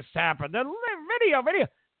terrorists happen. The video.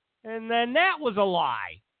 And then that was a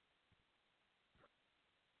lie.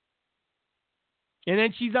 And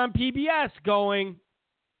then she's on PBS going,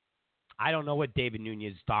 I don't know what David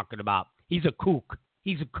Nunes is talking about. He's a kook.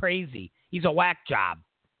 He's a crazy. He's a whack job.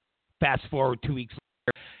 Fast forward 2 weeks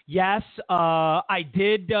later. Yes, I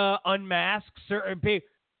did unmask certain people.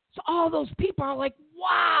 So all those people are like,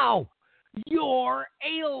 wow, you're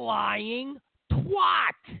a lying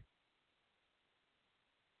twat.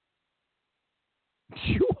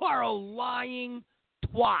 You are a lying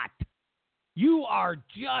twat. You are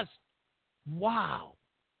just, wow.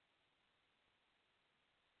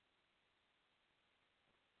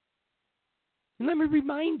 And let me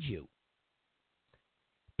remind you,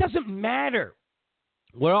 it doesn't matter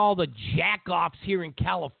what all the jack-offs here in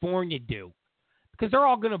California do, because they're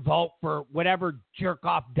all going to vote for whatever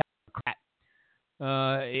jerk-off Democrat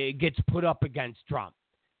it gets put up against Trump.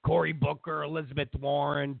 Cory Booker, Elizabeth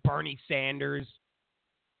Warren, Bernie Sanders,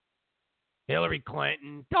 Hillary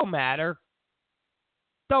Clinton. Don't matter.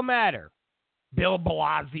 Don't matter. Bill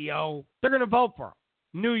Blasio. They're going to vote for him.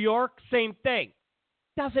 New York, same thing.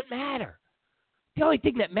 Doesn't matter. The only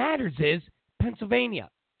thing that matters is Pennsylvania,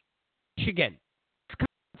 Michigan,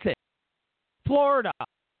 Wisconsin, Florida,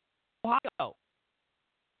 Ohio.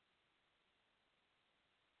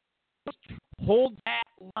 Just hold that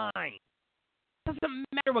line. Doesn't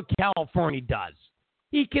matter what California does.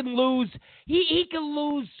 He can lose. He can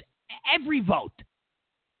lose every vote.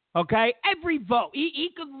 Okay? Every vote. He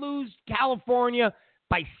could lose California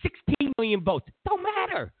by 16 million votes. Don't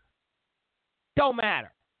matter. Don't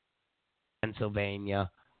matter. Pennsylvania,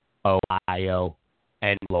 Ohio,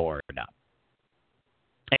 and Florida.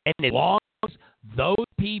 And as long as those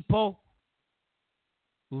people,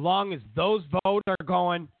 votes are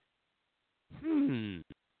going,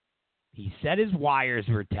 he said his wires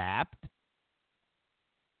were tapped,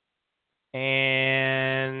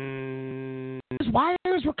 and his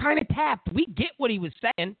wires were kind of tapped. We get what he was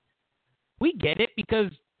saying. We get it because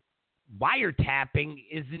wiretapping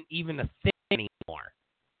isn't even a thing anymore.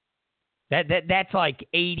 That's like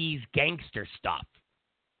 80s gangster stuff.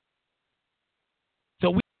 So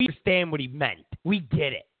we understand what he meant. We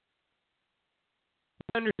get it.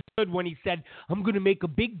 We understood when he said, I'm going to make a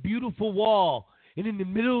big, beautiful wall, and in the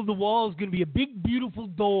middle of the wall is going to be a big, beautiful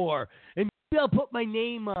door, and maybe I'll put my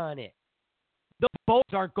name on it. The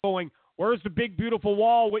votes aren't going, where's the big, beautiful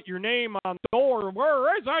wall with your name on the door?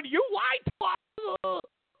 Where is it? You lied to us.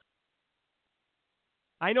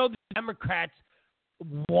 I know the Democrats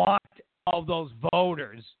want all those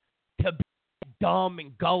voters to be dumb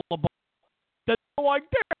and gullible. They're like,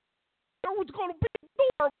 there was going to be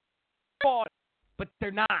a door, but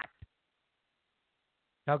they're not.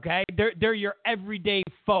 Okay? They're your everyday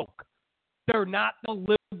folk. They're not the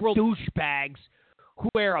liberal douchebags who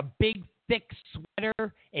wear a big, thick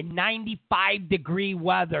sweater in 95-degree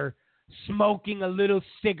weather, smoking a little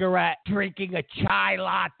cigarette, drinking a chai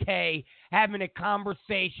latte, having a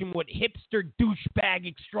conversation with hipster douchebag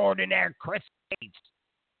extraordinaire Chris Gates.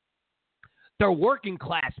 They're working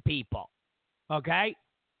class people, okay?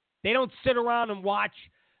 They don't sit around and watch,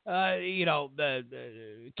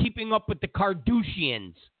 the Keeping Up with the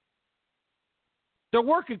Kardashians. They're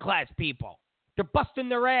working class people. They're busting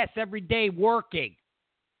their ass every day working.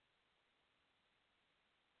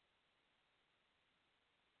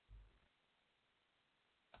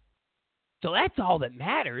 So that's all that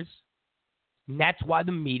matters. And that's why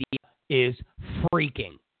the media is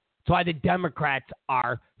freaking. That's why the Democrats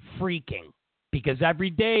are freaking. Because every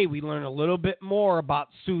day we learn a little bit more about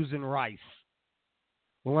Susan Rice.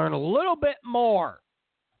 We learn a little bit more.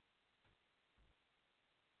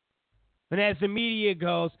 And as the media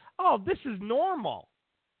goes, oh, this is normal.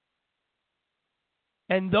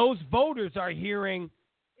 And those voters are hearing,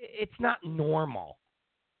 it's not normal.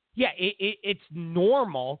 Yeah, it's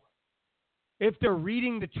normal if they're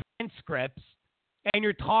reading the transcripts and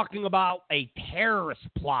you're talking about a terrorist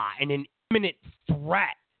plot and an imminent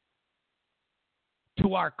threat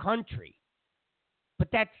to our country. But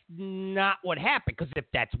that's not what happened, because if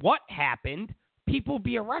that's what happened, people would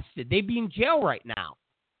be arrested. They'd be in jail right now.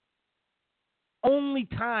 Only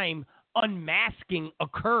time unmasking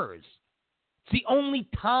occurs. It's the only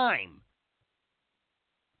time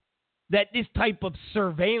that this type of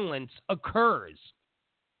surveillance occurs.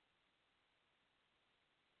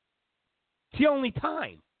 It's the only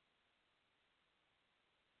time.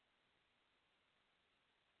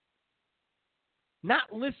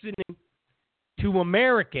 Not listening to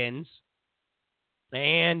Americans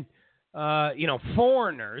and,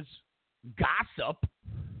 foreigners gossip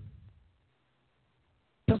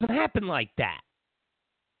doesn't happen like that.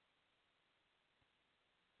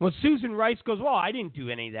 Well, Susan Rice goes, well, I didn't do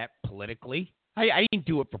any of that politically. I didn't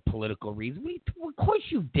do it for political reasons. Of course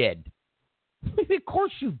you did. Of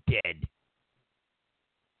course you did.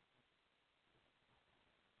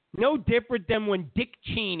 No different than when Dick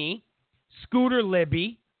Cheney, Scooter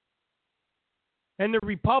Libby, And the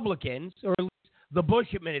Republicans, or at least the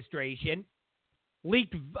Bush administration,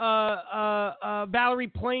 leaked Valerie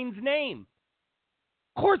Plane's name.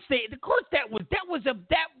 Of course, that was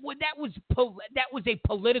a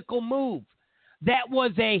political move. That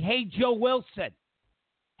was a hey Joe Wilson,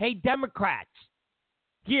 hey Democrats.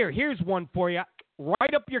 Here's one for you.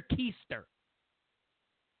 Write up your keister.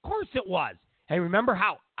 Of course it was. Hey, remember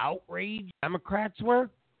how outraged Democrats were?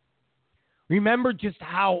 Remember just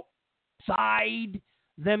how side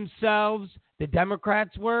themselves the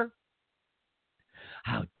Democrats were?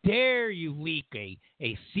 How dare you leak a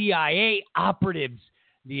CIA operative's,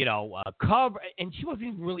 cover? And she wasn't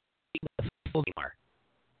even really anymore.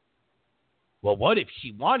 Well, what if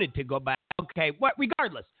she wanted to go back? Okay, what?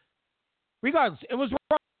 Regardless, it was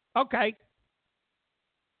wrong. Okay.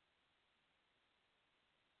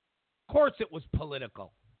 Of course it was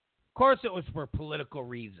political. Of course it was for political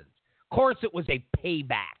reasons. Of course it was a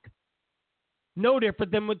payback. No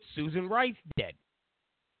different than what Susan Rice did.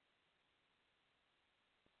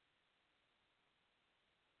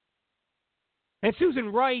 And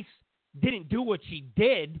Susan Rice didn't do what she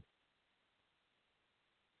did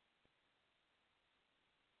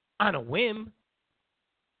on a whim.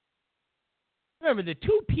 Remember, the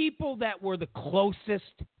two people that were the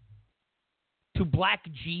closest to Black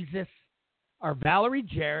Jesus are Valerie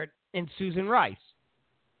Jarrett and Susan Rice.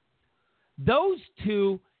 Those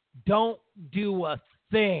two don't do a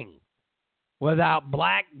thing without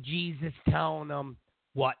Black Jesus telling them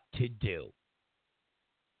what to do.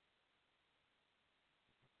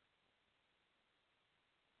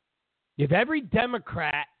 If every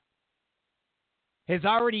Democrat has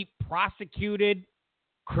already prosecuted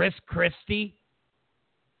Chris Christie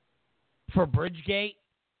for Bridgegate,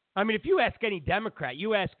 I mean, if you ask any Democrat,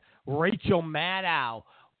 you ask Rachel Maddow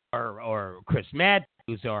or Chris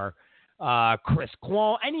Matthews or Chris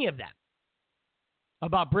Cuomo, any of them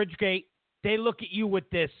about Bridgegate, they look at you with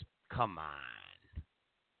this, come on.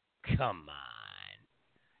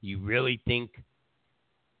 You really think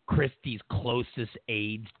Christie's closest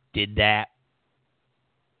aides did that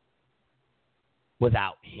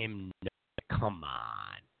without him? Come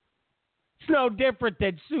on. It's no different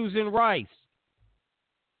than Susan Rice.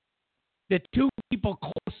 The two people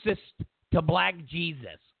closest to Black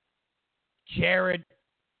Jesus, Jared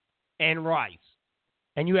and Rice.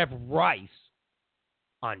 And you have Rice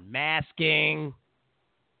unmasking.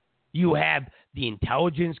 You have the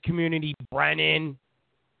intelligence community, Brennan,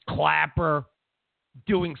 Clapper,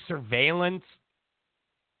 doing surveillance.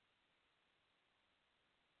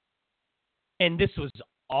 And this was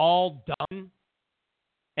all done,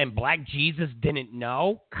 and Black Jesus didn't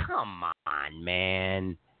know? Come on,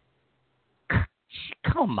 man.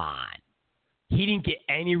 Come on. He didn't get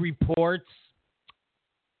any reports?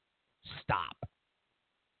 Stop.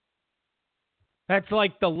 That's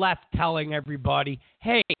like the left telling everybody,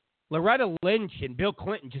 hey, Loretta Lynch and Bill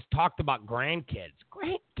Clinton just talked about grandkids.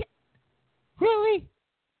 Grandkids? Really?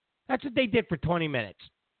 That's what they did for 20 minutes.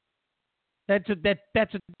 That's what they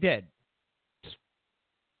did.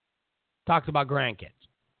 Talked about grandkids.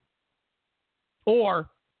 Or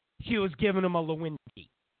she was giving them a Lewinsky.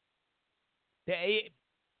 If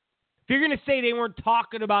you're going to say they weren't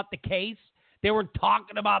talking about the case, they weren't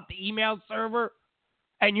talking about the email server,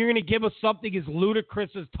 and you're going to give us something as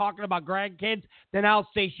ludicrous as talking about grandkids, then I'll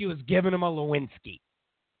say she was giving them a Lewinsky.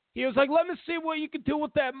 He was like, let me see what you can do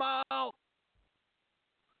with that mouth.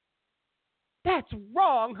 That's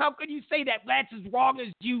wrong. How could you say that? That's as wrong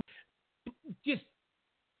as you just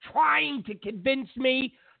trying to convince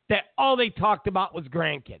me that all they talked about was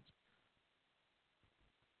grandkids.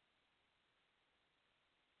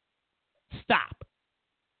 Stop.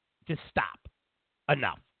 Just stop.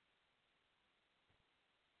 Enough.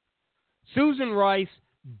 Susan Rice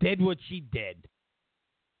did what she did.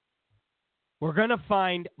 We're going to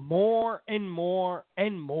find more and more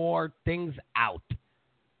and more things out.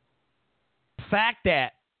 The fact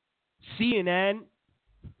that CNN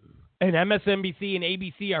and MSNBC and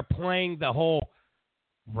ABC are playing the whole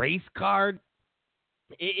race card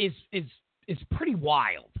is pretty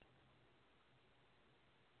wild.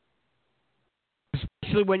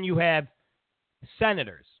 Especially when you have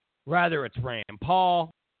senators, whether it's Rand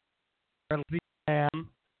Paul or Liam,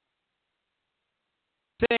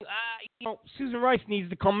 saying, Susan Rice needs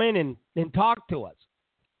to come in and talk to us.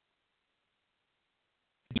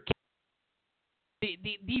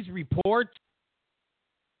 These reports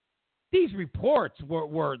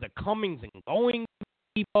were the comings and goings of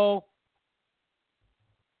people.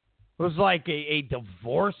 It was like a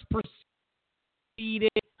divorce proceeding.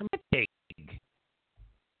 I'm not big.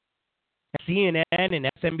 CNN and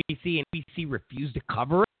MSNBC and ABC refused to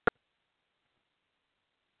cover it.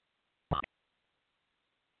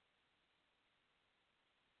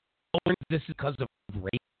 this is because of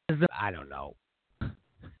racism. I don't know.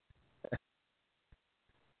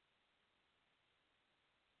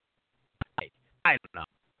 I don't know.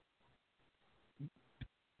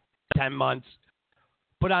 10 months.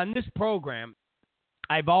 But on this program,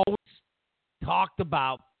 I've always talked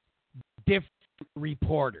about different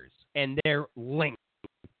reporters and their link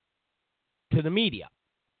to the media.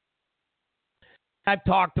 I've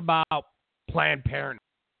talked about Planned Parenthood,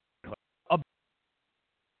 a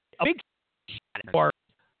big shot, or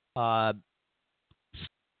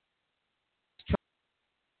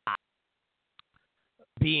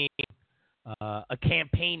being a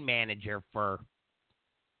campaign manager for,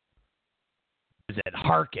 is it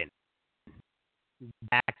Harkin,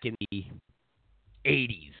 back in the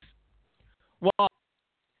 80s. Well,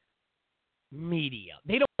 media,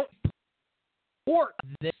 they don't report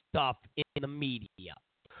this stuff in the media.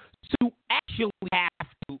 So you actually have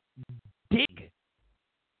to dig.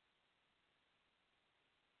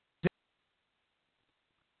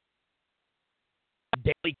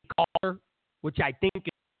 Daily Caller, which I think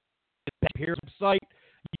is the peer website,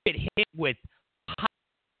 you get hit with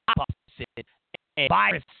pop-ups and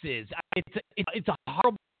viruses. It's a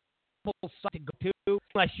horrible site to go to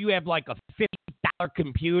unless you have like a $50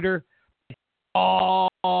 computer all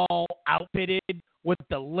outfitted with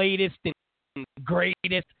the latest and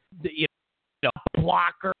greatest,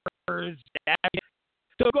 blockers.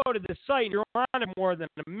 So go to the site, and you're on it more than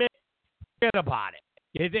a minute. Forget about it.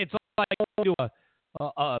 It's like going to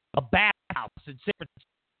a bathhouse in San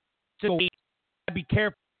Francisco. Be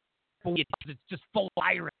careful. It's just full of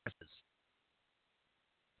viruses.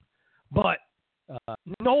 But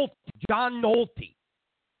John Nolte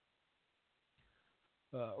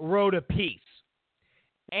wrote a piece,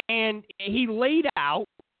 and he laid out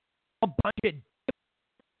a bunch of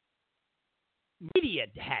media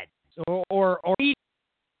heads or media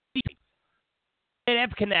that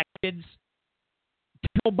have connections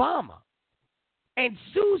to Obama. And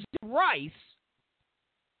Susan Rice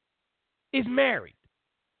is married.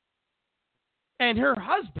 And her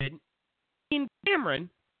husband, Ian Cameron,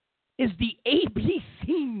 is the ABC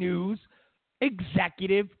News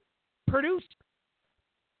executive producer.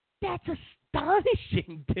 That's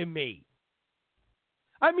astonishing to me.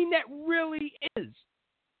 I mean, that really is.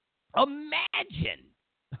 Imagine.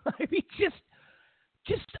 I mean,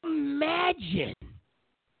 just imagine.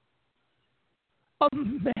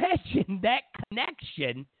 Imagine that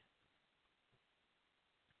connection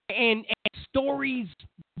and stories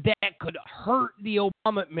that could hurt the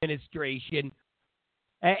Obama administration,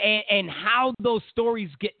 and how those stories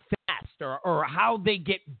get fast or how they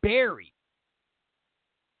get buried.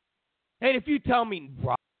 And if you tell me,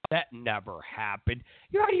 Rob, that never happened,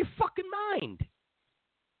 you're out of your fucking mind.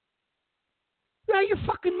 You're out of your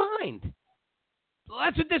fucking mind.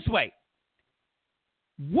 Let's put it this way.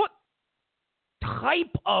 What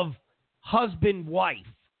type of husband-wife,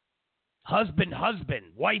 husband-husband,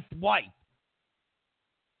 wife-wife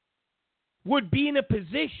would be in a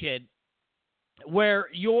position where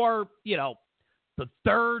you're, the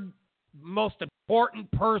third most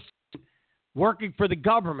important person working for the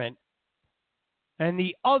government, and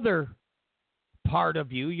the other part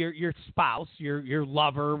of you, your spouse, your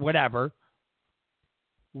lover, whatever,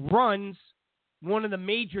 runs one of the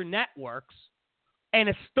major networks, and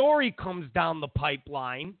a story comes down the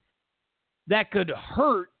pipeline that could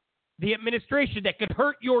hurt the administration, that could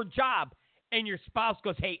hurt your job, and your spouse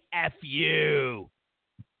goes, hey, F you.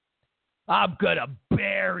 I'm going to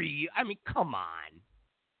bury you. I mean, come on.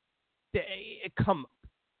 Come,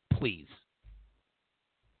 please.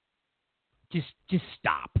 Just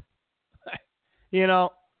stop.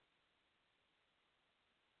 And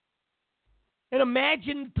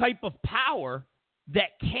imagine the type of power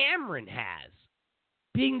that Cameron has,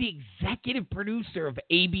 being the executive producer of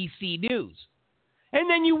ABC News. And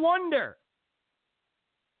then you wonder,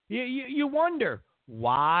 you wonder,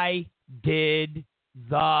 why did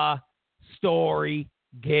the story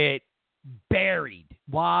get buried?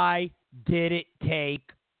 Why did it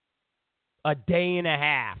take a day and a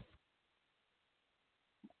half?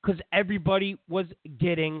 Because everybody was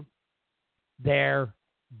getting their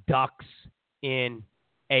ducks in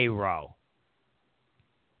a row.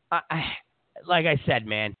 Like I said,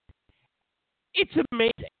 man, it's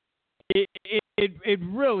amazing. It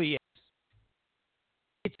really is.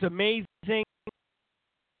 It's amazing.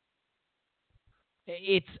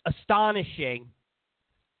 It's astonishing.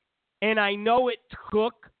 And I know it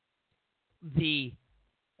took the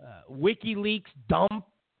WikiLeaks dump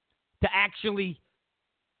to actually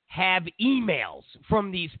have emails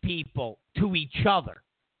from these people to each other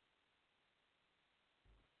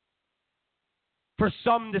for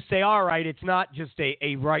some to say, all right, it's not just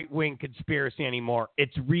a right-wing conspiracy anymore.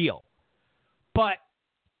 It's real. But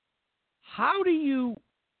how do you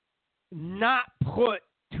not put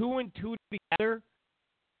two and two together?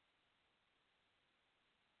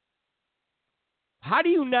 How do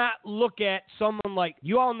you not look at someone like,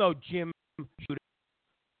 you all know Jim Shooter,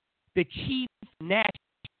 the chief national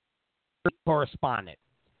correspondent,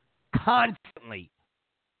 constantly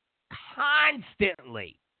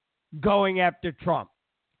going after Trump.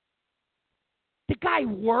 The guy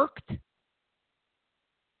worked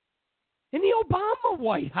in the Obama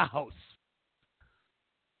White House.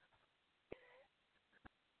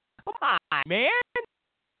 Come on, man.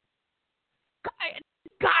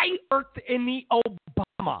 Guy worked in the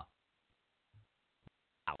Obama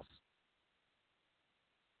House.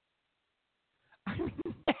 I mean,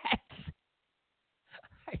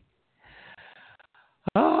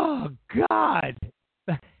 oh God,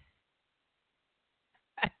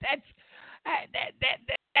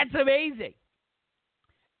 that's amazing.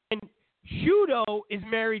 And Shudo is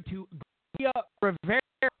married to Gloria Rivera,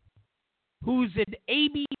 who's an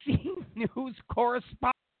ABC News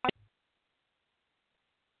correspondent.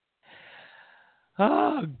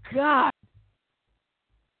 Oh, God.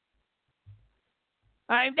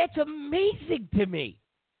 That's amazing to me.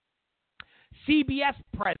 CBS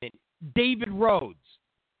president David Rhodes.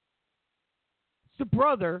 It's the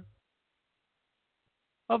brother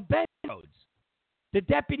of Ben Rhodes, the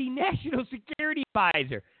deputy national security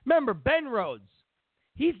advisor. Remember, Ben Rhodes.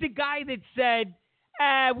 He's the guy that said,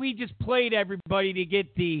 we just played everybody to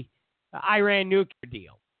get the Iran nuclear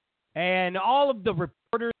deal. And all of the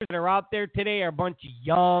reporters that are out there today are a bunch of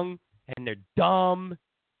young, and they're dumb.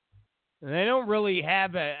 And they don't really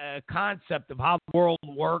have a concept of how the world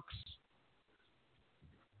works.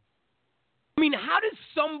 I mean, how does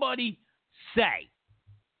somebody say,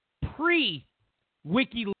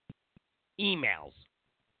 pre-WikiLeaks emails,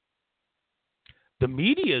 the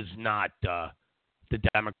media is not the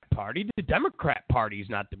Democrat Party. The Democrat Party is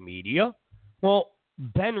not the media. Well,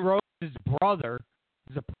 Ben Rhodes' brother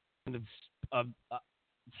is a president of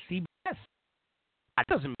CBS. That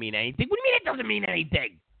doesn't mean anything. What do you mean it doesn't mean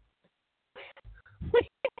anything? What do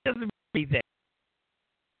you mean it doesn't mean anything?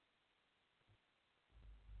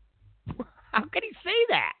 How can he say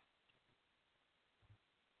that?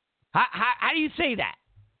 How do you say that?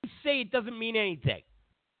 You say it doesn't mean anything.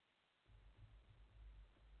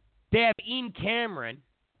 They have Ian Cameron,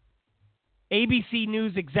 ABC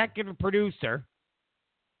News executive producer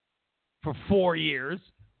for 4 years,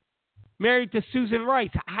 married to Susan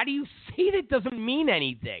Rice. How do you say that doesn't mean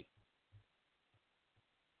anything?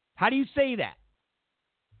 How do you say that?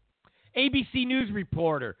 ABC News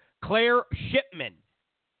reporter Claire Shipman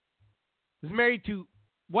is married to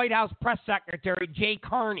White House press secretary Jay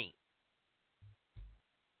Carney.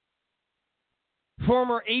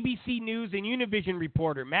 Former ABC News and Univision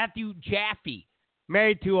reporter Matthew Jaffe,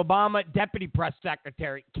 married to Obama Deputy Press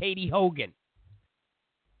Secretary Katie Hogan.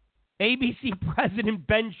 ABC President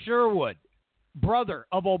Ben Sherwood, brother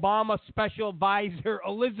of Obama Special Advisor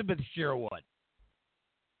Elizabeth Sherwood.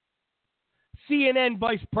 CNN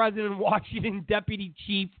Vice President Washington Deputy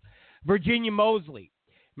Chief Virginia Mosley,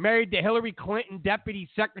 married to Hillary Clinton Deputy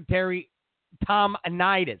Secretary Tom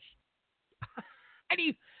Anitis. How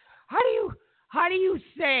do you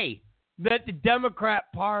say that the Democrat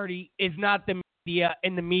Party is not the media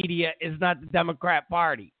and the media is not the Democrat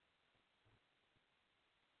Party?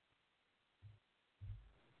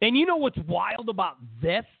 And you know what's wild about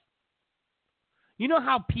this? You know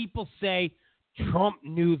how people say Trump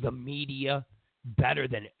knew the media better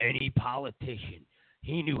than any politician.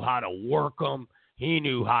 He knew how to work them. He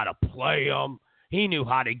knew how to play them. He knew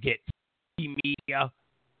how to get media.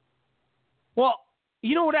 Well,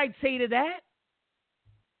 you know what I'd say to that?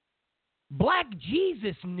 Black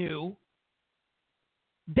Jesus knew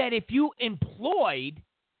that if you employed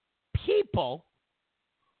people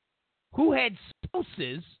who had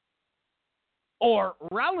spouses or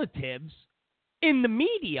relatives in the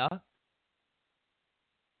media,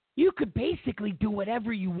 you could basically do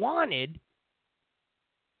whatever you wanted,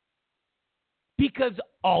 because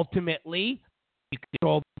ultimately you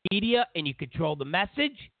control the media and you control the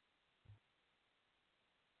message.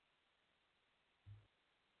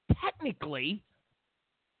 Technically,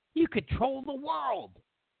 you control the world,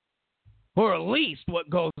 or at least what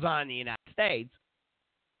goes on in the United States.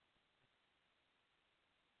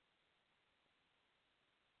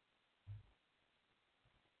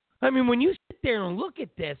 I mean, when you sit there and look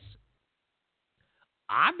at this,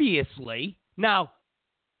 obviously, now,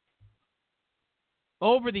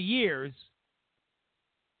 over the years,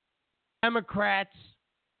 Democrats,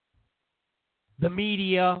 the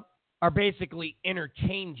media are basically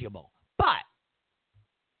interchangeable. But,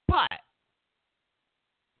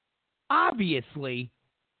 obviously,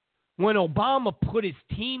 when Obama put his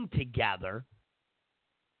team together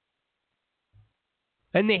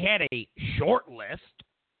and they had a short list,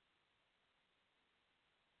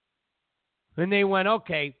 and they went,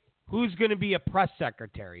 okay, who's going to be a press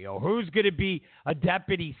secretary, or who's going to be a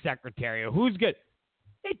deputy secretary, or who's going to...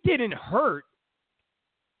 It didn't hurt.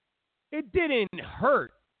 It didn't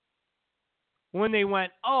hurt when they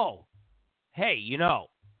went, oh, hey,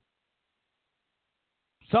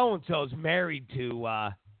 so-and-so's married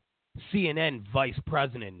to CNN vice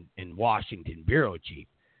president in Washington, bureau chief.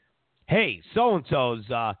 Hey, so-and-so's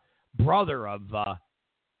brother of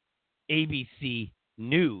ABC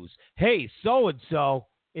News. Hey, so-and-so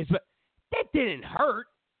is... That didn't hurt.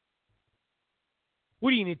 What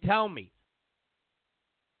are you going to tell me?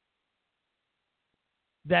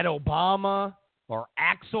 That Obama or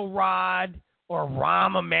Axelrod or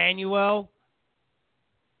Rahm Emanuel,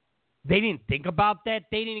 they didn't think about that?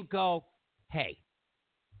 They didn't go, hey,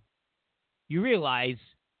 you realize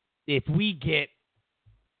if we get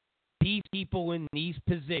these people in these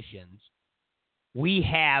positions, we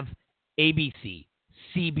have ABC,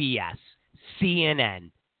 CBS,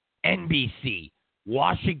 CNN, NBC,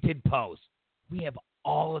 Washington Post. We have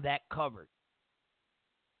all of that covered.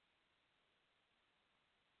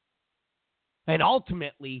 And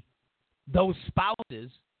ultimately, those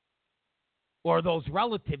spouses or those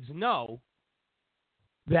relatives know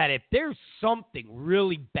that if there's something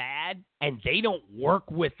really bad and they don't work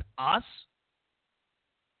with us,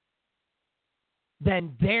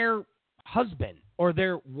 then their husband or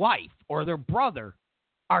their wife or their brother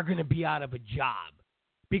are going to be out of a job.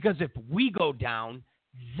 Because if we go down,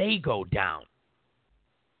 they go down.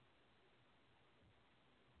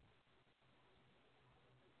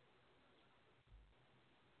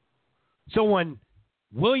 So when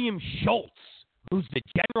William Schultz, who's the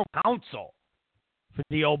general counsel for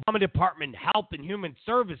the Obama Department of Health and Human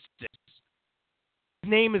Services, his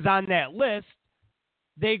name is on that list,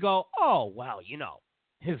 they go, oh, well,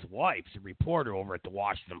 his wife's a reporter over at the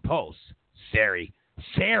Washington Post. Sari,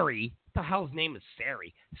 what the hell's name is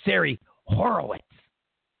Sari? Sari Horowitz.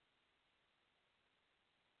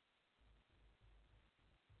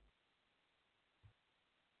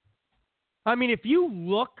 I mean, if you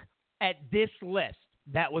look at this list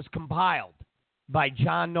that was compiled by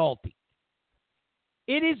John Nolte,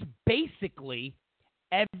 it is basically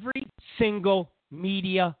every single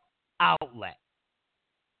media outlet.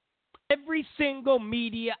 Every single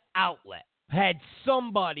media outlet had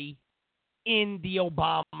somebody in the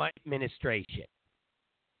Obama administration.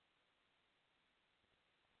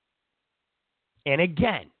 And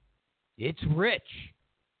again, it's rich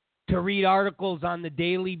to read articles on the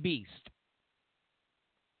Daily Beast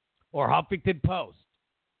or Huffington Post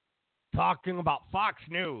talking about Fox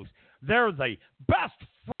News. They're the best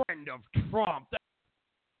friend of Trump.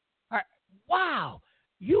 Wow,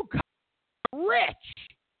 you guys are rich.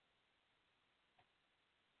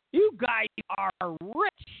 You guys are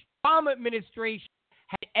rich. Obama administration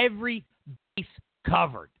had every base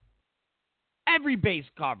covered. Every base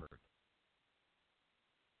covered.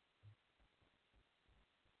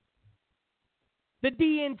 The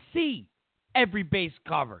DNC, every base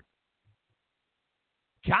covered.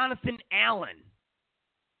 Jonathan Allen.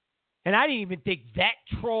 And I didn't even think that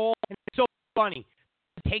troll, and it's so funny,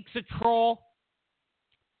 it takes a troll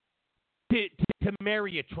to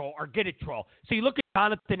marry a troll or get a troll. So you look at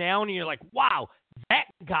Jonathan Allen and you're like, wow, that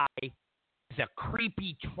guy is a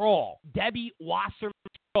creepy troll. Debbie Wasserman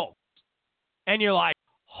Schultz. And you're like,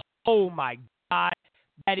 oh my God,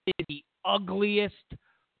 that is the ugliest,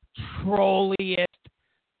 trolliest,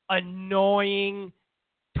 annoying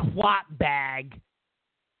twat bag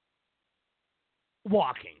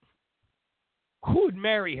walking. Who would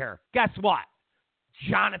marry her? Guess what?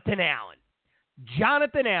 Jonathan Allen.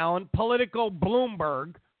 Jonathan Allen, Politico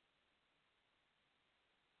Bloomberg,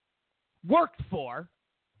 worked for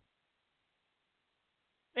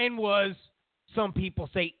and was, some people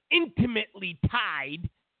say, intimately tied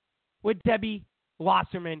with Debbie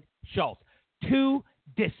Wasserman Schultz. Two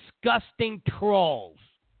disgusting trolls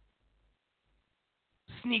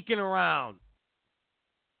sneaking around,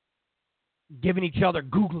 giving each other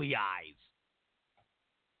googly eyes.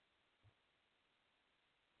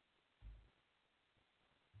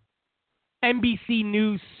 NBC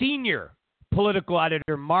News senior political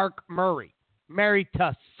editor Mark Murray, married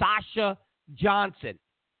to Sasha Johnson,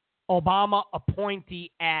 Obama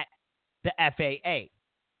appointee at the FAA.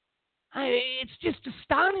 It's just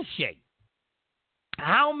astonishing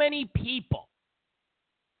how many people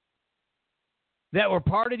that were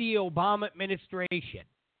part of the Obama administration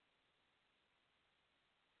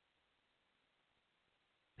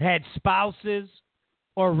had spouses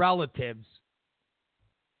or relatives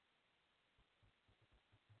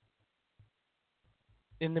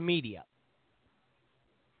in the media.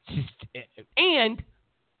 And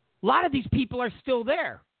a lot of these people are still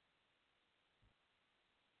there.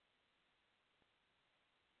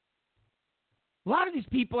 A lot of these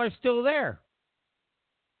people are still there.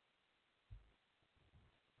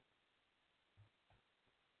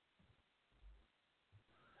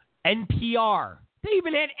 NPR. They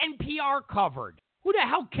even had NPR covered. Who the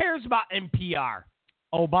hell cares about NPR?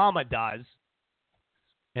 Obama does.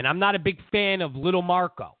 And I'm not a big fan of Little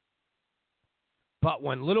Marco. But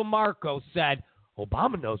when Little Marco said,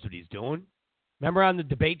 Obama knows what he's doing. Remember on the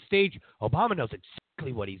debate stage? Obama knows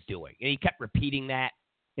exactly what he's doing. And he kept repeating that.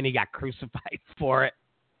 And he got crucified for it.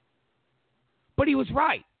 But he was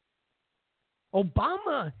right.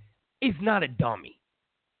 Obama is not a dummy.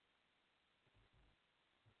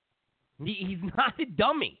 He's not a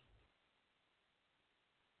dummy.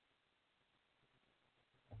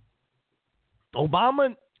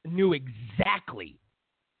 Obama knew exactly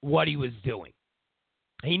what he was doing.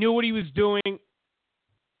 He knew what he was doing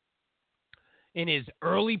in his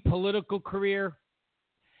early political career.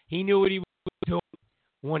 He knew what he was doing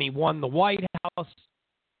when he won the White House.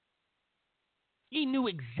 He knew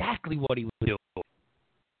exactly what he was doing.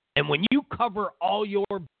 And when you cover all your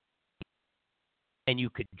and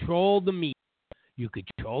you control the media, you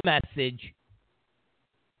control the message,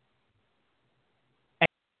 and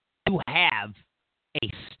you have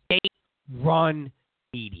a state-run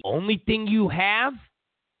media. The only thing you have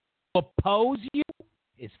to oppose you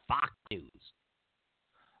is Fox News.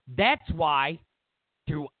 That's why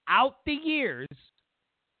throughout the years,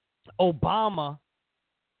 Obama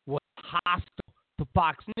was hostile to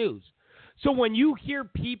Fox News. So when you hear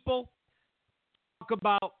people talk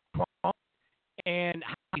about Trump and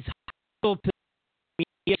how he's hostile to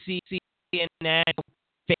media, CNN,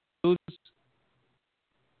 fake news,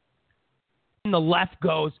 and the left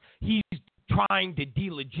goes, he's trying to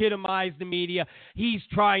delegitimize the media. He's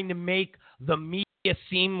trying to make the media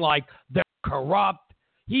seem like they're corrupt.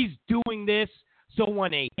 He's doing this so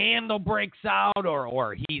when a scandal breaks out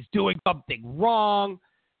or he's doing something wrong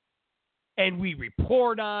and we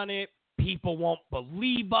report on it, people won't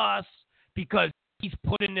believe us because he's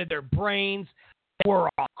put into their brains that we're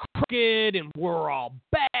all crooked and we're all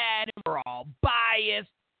bad and we're all biased.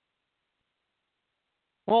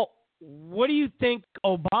 Well, what do you think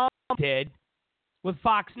Obama did with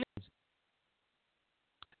Fox News?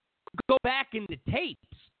 Go back in the tapes.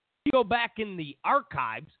 You go back in the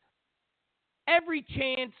archives. Every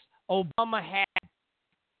chance Obama had,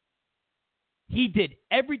 he did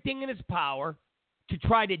everything in his power to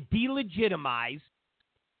try to delegitimize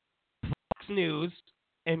Fox News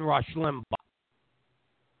and Rush Limbaugh.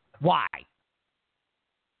 Why?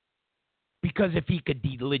 Because if he could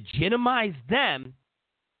delegitimize them,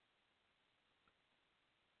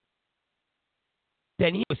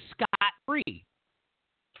 then he was scot-free.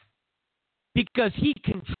 Because he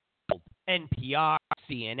controlled NPR,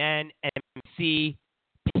 CNN, NBC,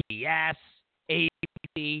 PBS,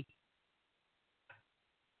 ABC,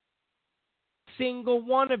 single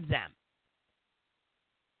one of them.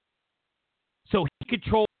 So he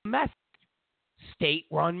controlled the message,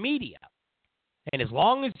 state-run media. And as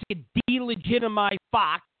long as he could delegitimize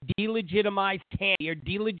Fox, delegitimize Tanny, or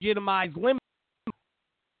delegitimize Limbaugh,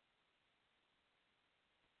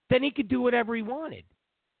 then he could do whatever he wanted.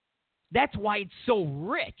 That's why it's so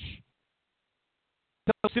rich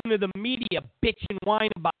to listen to the media bitch and whine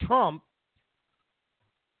about Trump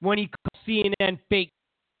when he calls CNN fake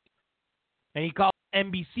and he calls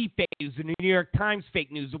NBC fake news, the New York Times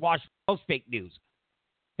fake news, the Washington Post fake news.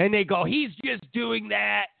 And they go, he's just doing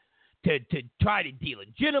that to try to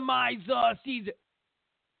delegitimize us.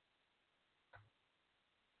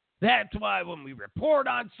 That's why when we report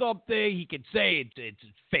on something, he can say it's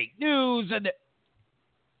fake news.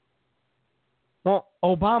 Well,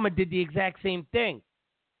 Obama did the exact same thing.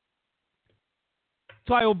 That's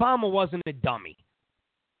why Obama wasn't a dummy.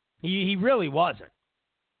 He really wasn't.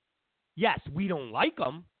 Yes, we don't like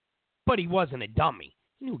him, but he wasn't a dummy.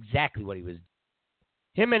 He knew exactly what he was doing.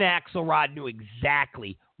 Him and Axelrod knew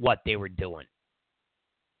exactly what they were doing.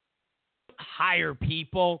 Hire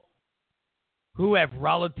people who have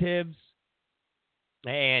relatives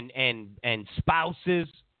and spouses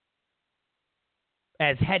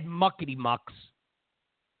as head muckety-mucks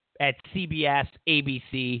at CBS,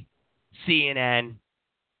 ABC, CNN.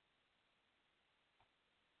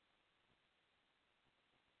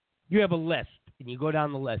 You have a list, and you go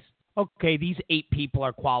down the list. Okay, these 8 people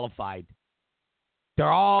are qualified.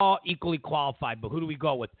 They're all equally qualified, but who do we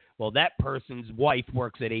go with? Well, that person's wife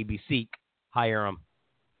works at ABC. Hire him.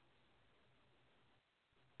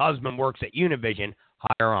 Husband works at Univision.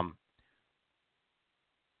 Hire him.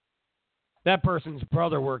 That person's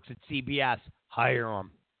brother works at CBS. Hire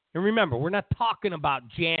him. And remember, we're not talking about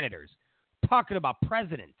janitors. We're talking about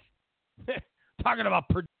presidents. Talking about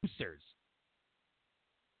producers.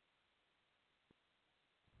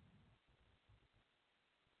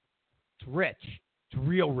 It's rich. It's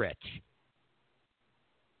real rich.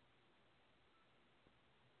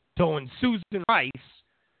 So when Susan Rice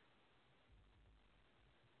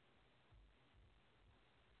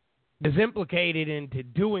is implicated into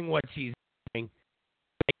doing what she's doing,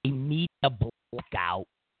 they need a blackout.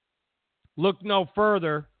 Look no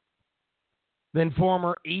further than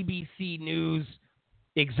former ABC News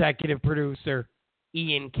executive producer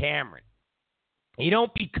Ian Cameron. You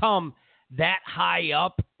don't become that high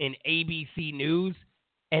up in ABC News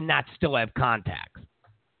and not still have contacts.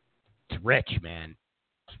 It's rich, man.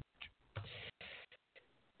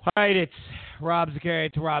 All right, it's Rob Zicari.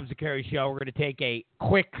 It's the Rob Zicari Show. We're going to take a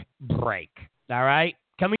quick break. All right?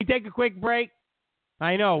 Can we take a quick break?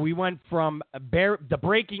 I know. We went from the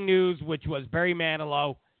breaking news, which was Barry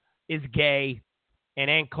Manilow is gay and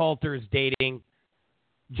Ann Coulter is dating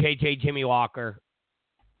JJ Jimmy Walker,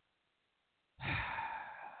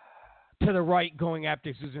 to the right going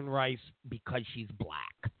after Susan Rice because she's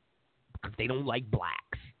black. Because they don't like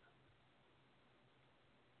blacks.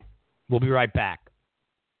 We'll be right back.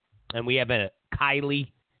 And we have a Kylie.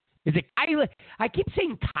 Is it Kylie? I keep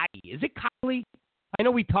saying Kylie. Is it Kylie? I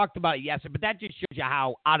know we talked about it yesterday, but that just shows you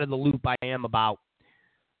how out of the loop I am about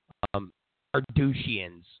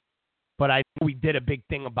Kardashians. But I know we did a big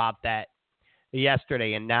thing about that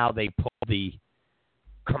yesterday, and now they pulled the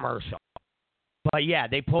commercial. But yeah,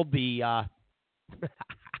 they pulled the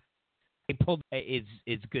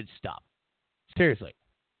it's good stuff. Seriously.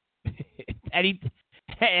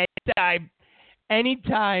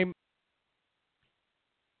 Anytime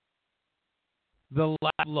the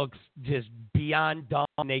left looks just beyond dumb,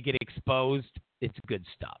 they get exposed, it's good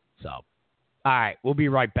stuff. So, all right, we'll be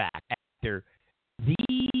right back after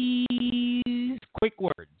these quick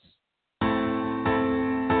words.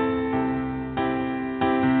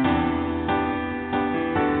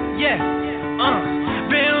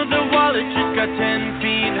 Build the wall, it just got 10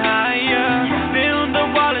 feet higher. Build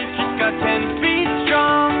the wall, it just got 10 feet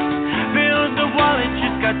strong. Build the wall, it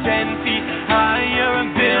just got 10 feet higher.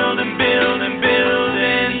 And build and build and build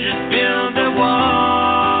and just build the wall.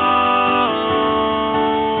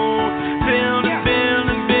 Build and build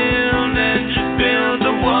and build and just build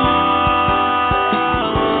the wall.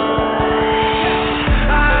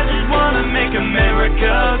 I just wanna make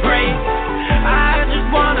America great. I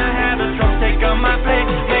just wanna have a Trump take on my plate,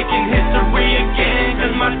 making history again,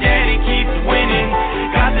 cause my daddy keeps winning.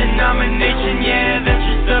 Got the nomination, yeah, that's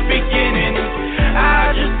just the beginning.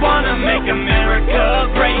 I just wanna make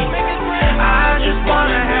America great. I just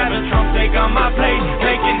wanna have a Trump take on my plate,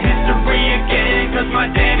 making history again, cause my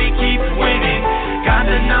daddy keeps winning. Got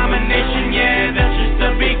the nomination, yeah, that's just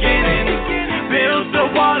the beginning. Build the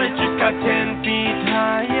wall, it just got 10 feet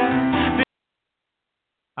higher.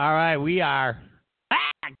 All right, we are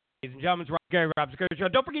back, ladies and gentlemen. It's Rob Zicari Show.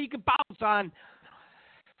 Don't forget you can follow us on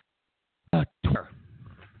Twitter.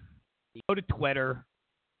 You go to Twitter.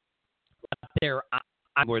 There,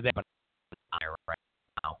 we're there, but I'm there right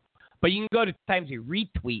now. But you can go to times you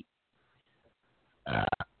retweet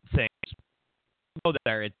things. Go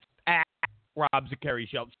there. It's at Rob Zicari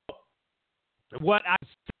Show. So what I'm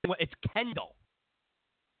saying, it's Kendall.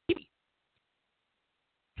 It's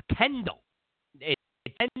Kendall.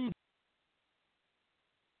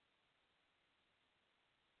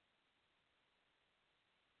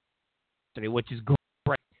 Which is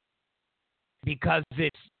great because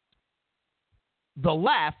it's the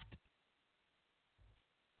left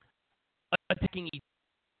attacking each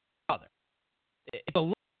other. It's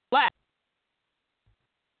the left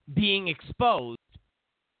being exposed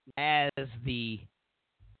as the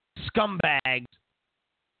scumbags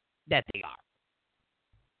that they are.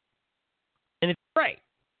 And it's great.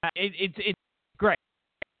 It's great.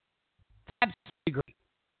 It's absolutely great.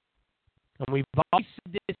 And we've always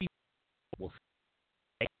said this before.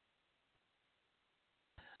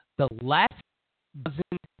 The left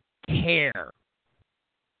doesn't care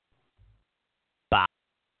about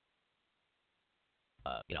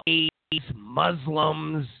AIDS,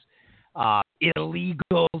 Muslims,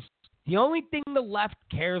 illegals. The only thing the left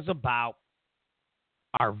cares about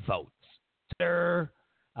are votes. The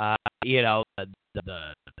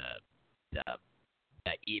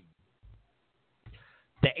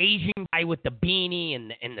the Asian guy with the beanie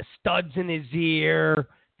and the studs in his ear.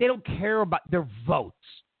 They don't care about their votes.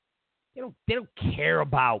 They don't care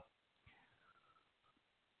about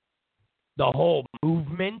the whole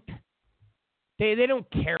movement. They don't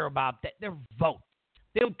care about that. Their votes.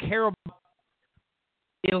 They don't care about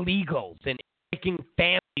illegals and making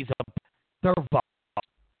families up their votes.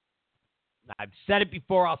 I've said it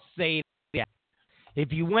before. I'll say it again.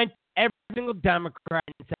 If you went to every single Democrat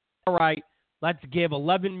and said, all right, let's give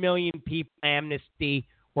 11 million people amnesty.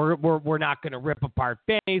 We're not going to rip apart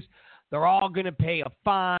families. They're all going to pay a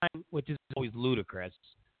fine, which is always ludicrous.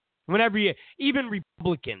 Whenever even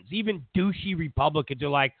Republicans, even douchey Republicans are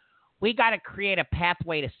like, we got to create a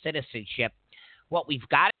pathway to citizenship. What we've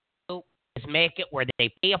got to do is make it where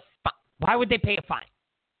they pay a fine. Why would they pay a fine?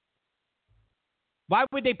 Why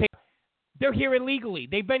would they pay? They're here illegally.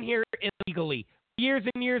 They've been here illegally years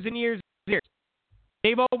and years and years and years.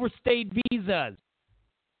 They've overstayed visas.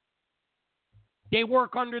 They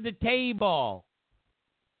work under the table.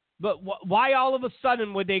 But why all of a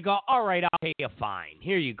sudden would they go, all right, I'll pay a fine.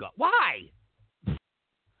 Here you go. Why?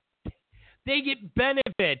 They get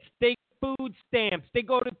benefits. They get food stamps. They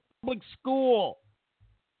go to public school.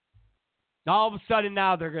 All of a sudden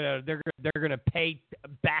now they're gonna pay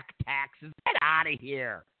back taxes. Get out of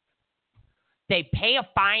here. They pay a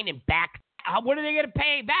fine and back. What are they gonna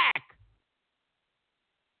pay back?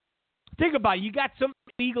 Think about it. You got some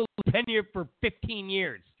illegal who've been here for 15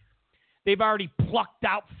 years. They've already plucked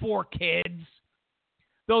out 4 kids.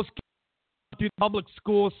 Those kids go through the public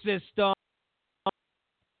school system.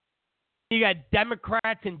 You got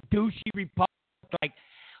Democrats and douchey Republicans like,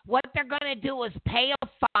 what they're going to do is pay a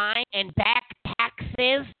fine and back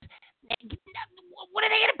taxes. What are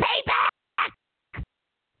they going to pay back?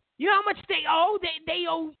 You know how much they owe? They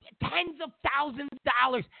owe tens of thousands of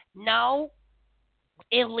dollars. No.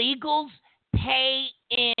 Illegals pay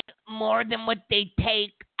in more than what they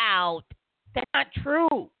take out. That's not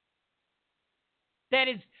true. That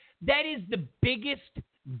is the biggest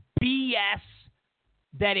BS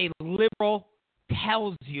that a liberal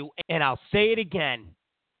tells you, and I'll say it again.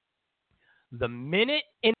 The minute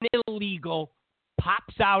an illegal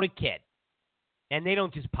pops out a kid, and they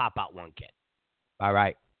don't just pop out one kid, all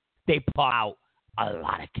right? They pop out a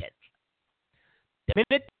lot of kids. The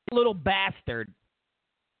minute the little bastard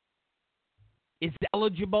is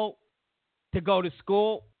eligible to go to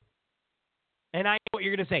school, and I know what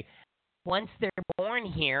you're going to say. Once they're born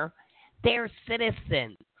here, they're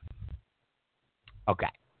citizens. Okay.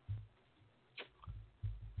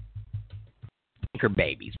 Thinker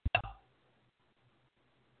babies.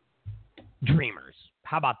 Dreamers.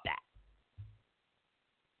 How about that?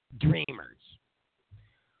 Dreamers.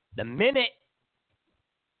 The minute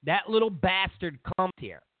that little bastard comes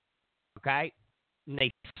here, okay, and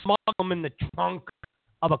they smuggle them in the trunk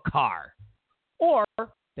of a car, or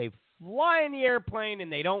they fly in the airplane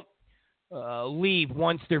and they don't leave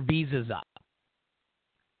once their visa's up.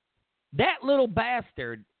 That little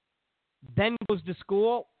bastard then goes to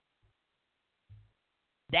school.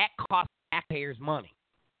 That costs taxpayers money.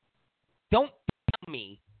 Don't tell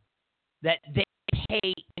me that they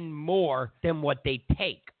pay in more than what they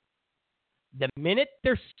take. The minute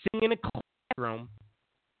they're sitting in a classroom,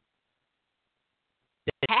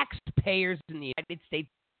 the taxpayers in the United States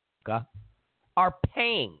are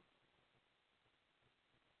paying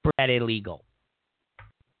for that illegal.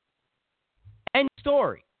 End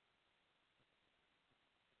story.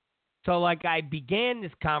 So, like I began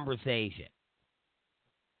this conversation,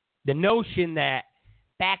 the notion that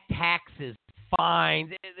back taxes,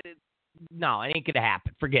 fines, no, it ain't going to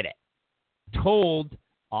happen. Forget it. Told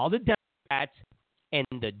all the Democrats and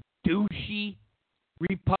the douchey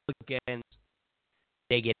Republicans,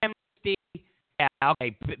 they get amnesty,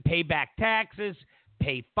 okay, pay back taxes,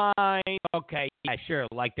 pay fine, okay, yeah, sure,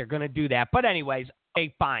 like they're going to do that. But anyways,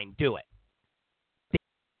 okay, fine, do it.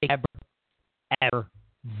 They ever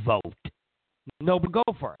vote. Nobody will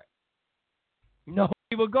go for it.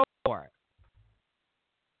 Nobody will go for it.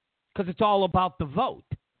 Because it's all about the vote.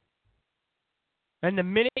 And the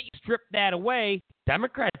minute you strip that away,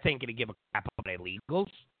 Democrats ain't going to give a crap about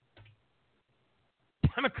illegals.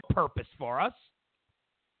 Democrat purpose for us.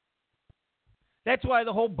 That's why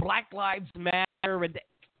the whole Black Lives Matter, and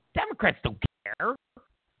Democrats don't care.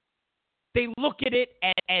 They look at it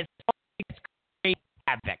as great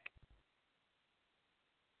havoc.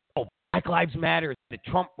 Oh, Black Lives Matter is the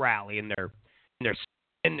Trump rally, and they're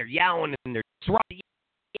yelling and they're throwing,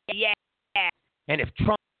 yeah. And if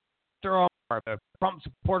Trump after them, or if Trump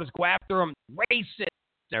supporters go after them, racist,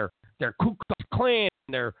 they're Ku Klux Klan,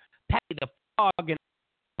 they're Patty the Frog, and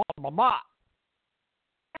blah blah blah.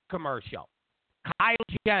 Commercial. Kyle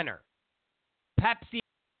Jenner, Pepsi,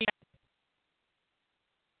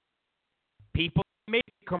 people make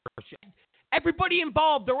commercials. Everybody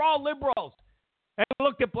involved, they're all liberals. And I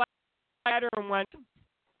looked at Black Lives Matter and went,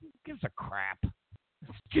 who gives a crap?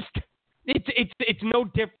 It's no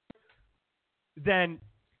different than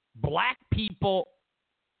black people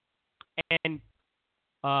and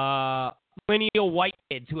millennial white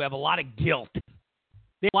kids who have a lot of guilt.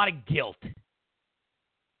 They have a lot of guilt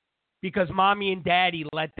because mommy and daddy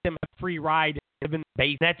let them a free ride and live in the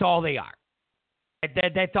basement. That's all they are.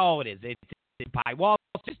 That's all it is. It's pie. Well,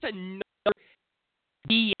 it's just another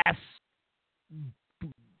BS,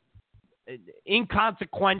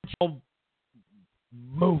 inconsequential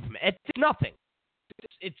movement. It's nothing.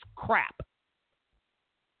 It's crap.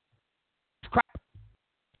 It's crap.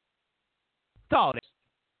 That's all it is.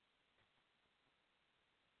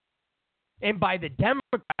 And by the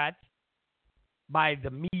Democrats, by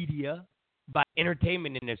the media, by the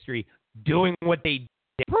entertainment industry doing what they did,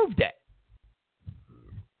 they proved it.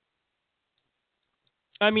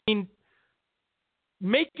 I mean,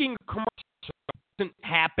 making a commercial doesn't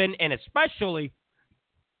happen, and especially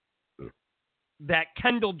that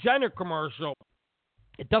Kendall Jenner commercial,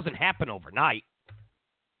 it doesn't happen overnight.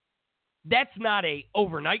 That's not a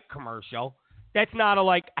overnight commercial. That's not a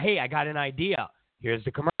like, hey, I got an idea. Here's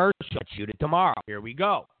the commercial. Let's shoot it tomorrow. Here we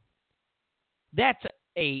go. That's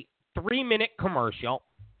a 3-minute commercial,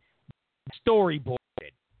 storyboarded.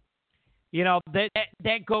 You know,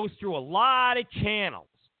 that goes through a lot of channels.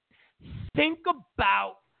 Think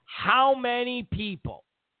about how many people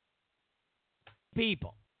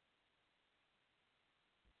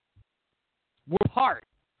were part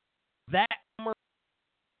of that commercial.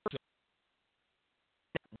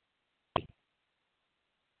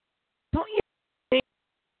 Don't you think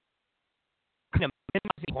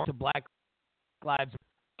to Black Lives,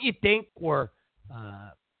 don't you think we're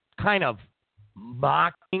kind of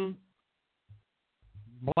mocking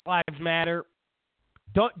Black Lives Matter?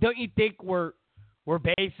 Don't you think we're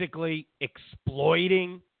basically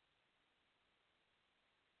exploiting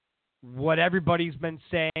what everybody's been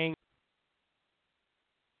saying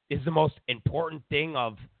is the most important thing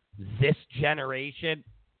of this generation?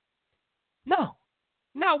 No.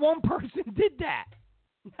 Not one person did that.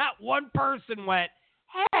 Not one person went,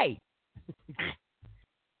 hey,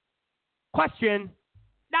 question.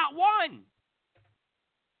 Not one.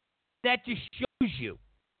 That just shows you.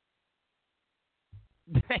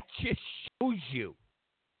 That just shows you.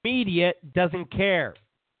 Media doesn't care.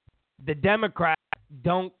 The Democrats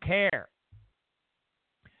don't care.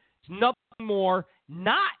 It's nothing more,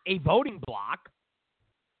 not a voting bloc.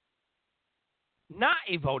 Not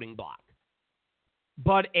a voting bloc.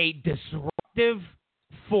 But a disruptive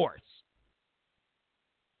force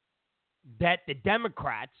that the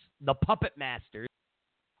Democrats, the puppet masters,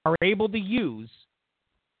 are able to use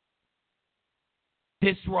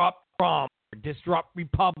to disrupt Trump, disrupt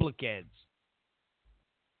Republicans.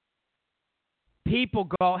 People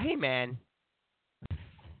go, hey, man.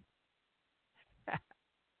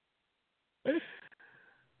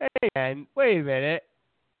 Hey, man, wait a minute.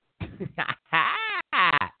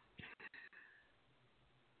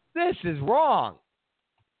 This is wrong.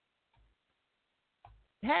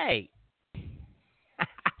 Hey.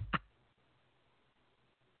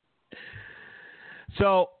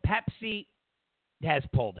 So Pepsi has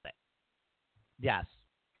pulled it. Yes.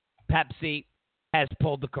 Pepsi has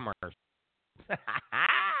pulled the commercial.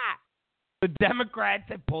 The Democrats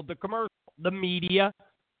have pulled the commercial. The media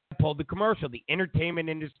have pulled the commercial. The entertainment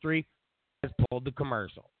industry has pulled the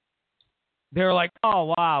commercial. They're like,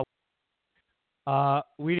 oh, wow.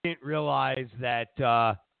 We didn't realize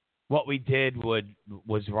that what we did was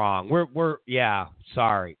wrong. We're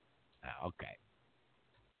sorry. Okay.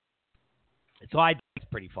 So I think it's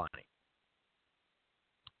pretty funny.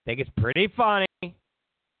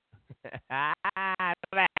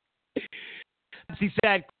 He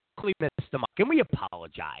said, quickly missed the mark, and we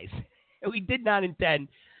apologize. We did not intend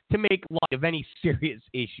to make light of any serious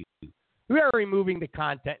issue. We are removing the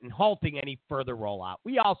content and halting any further rollout.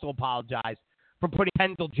 We also apologize for putting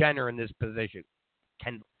Kendall Jenner in this position.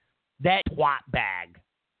 That twat bag.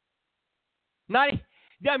 That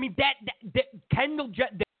Kendall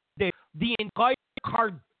Jenner, the entire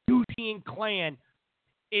Kardashian clan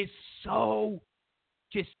is so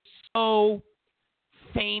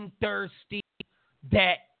fame thirsty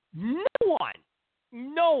that no one,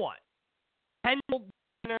 Kendall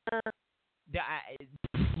Jenner,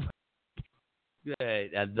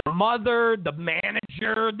 the mother, the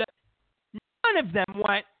manager, none of them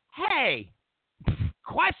went, hey,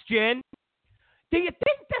 question, do you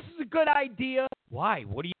think this is a good idea? Why?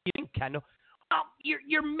 What do you think, Kendall?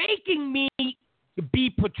 you're making me be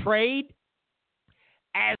portrayed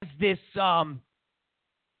as this iconic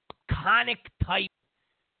type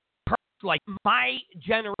person, like my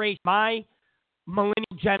generation, my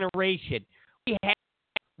millennial generation. We have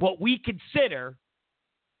what we consider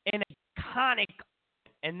an iconic,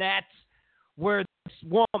 and that's where this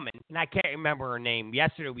woman, and I can't remember her name.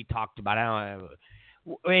 Yesterday we talked about it. I don't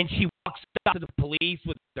know, and she walks up to the police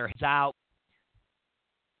with their heads out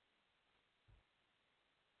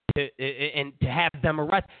and to have them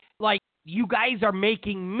arrested. Like, you guys are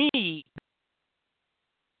making me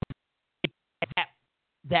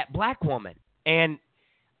that black woman, and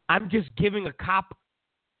I'm just giving a cop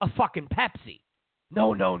a fucking Pepsi.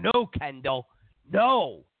 No, Kendall.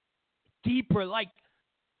 No. Deeper, like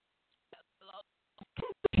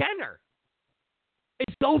Jenner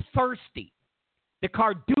is so thirsty. The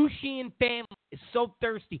Kardashian family is so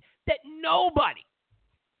thirsty that nobody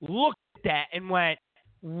looked at that and went,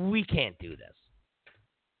 we can't do this.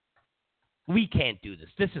 We can't do this.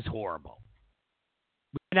 This is horrible.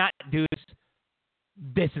 We cannot do this.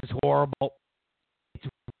 This is horrible. It's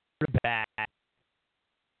really bad.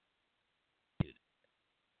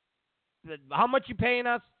 How much you paying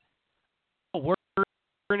us?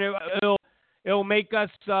 It'll make us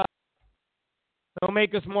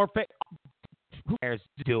more fit. Who cares?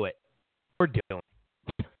 Do it. We're doing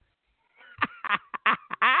it.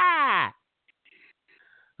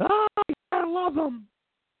 Oh, I love him.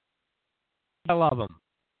 I love him.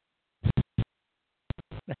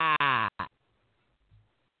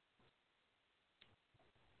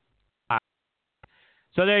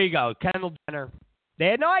 So there you go. Kendall Jenner. They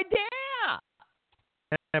had no idea.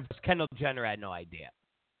 And Kendall Jenner had no idea.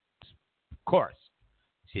 Of course.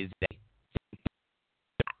 She's a...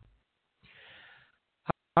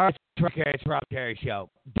 All right, it's Rob Carey Show.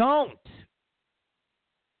 Don't.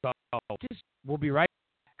 So, we'll be right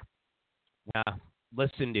back.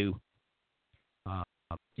 Listen to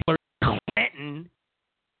Hillary Clinton.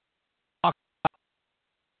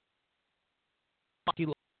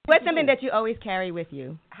 What's something that you always carry with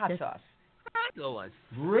you? Hot sauce. Really?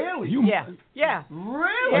 Yeah. Really? Yeah.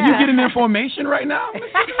 Are you getting information right now?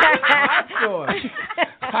 Hot sauce.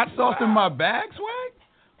 Hot sauce in my bag, Swag?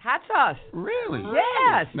 Hot sauce. Really?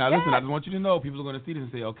 Yes. Now, yes. listen, I just want you to know, people are going to see this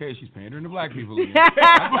and say, okay, she's pandering to black people again.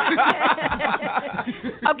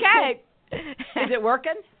 Okay. Is it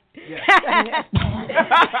working? Yeah.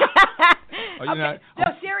 Okay. No,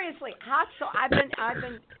 seriously, hot sauce. I've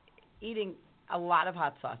been eating a lot of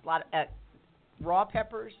hot sauce, a lot of raw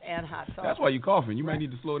peppers and hot sauce. That's why you're coughing. You might need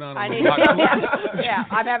to slow down a little. Yeah,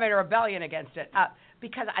 I'm having a rebellion against it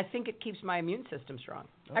because I think it keeps my immune system strong.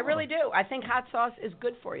 Oh. I really do. I think hot sauce is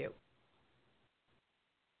good for you.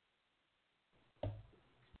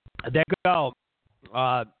 There you go.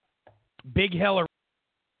 Big Hillary.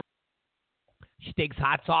 She thinks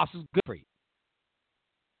hot sauce is good for you.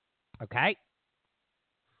 Okay?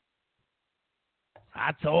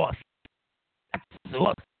 Hot sauce. Hot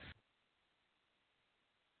sauce.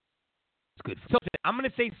 It's good. So I'm going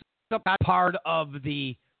to say something about part of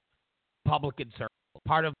the Republican circle,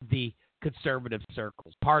 part of the conservative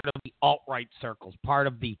circles, part of the alt-right circles, part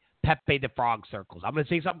of the Pepe the Frog circles. I'm going to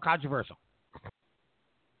say something controversial.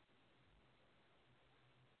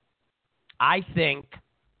 I think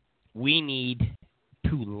we need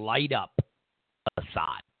to light up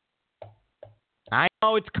Assad. I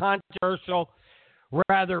know it's controversial,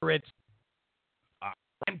 whether it's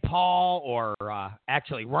Ron Paul or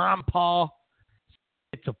actually Ron Paul.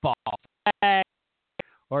 It's a false flag,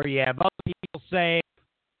 or you have other people say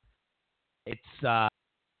it's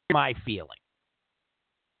my feeling.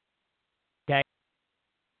 Okay,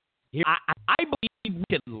 here I believe we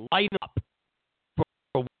can light up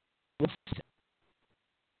for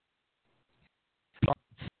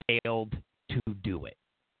failed to do it.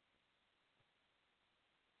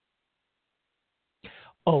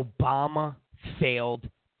 Obama failed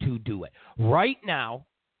to do it. Right now,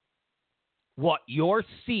 what you're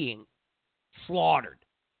seeing slaughtered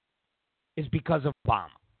is because of Obama.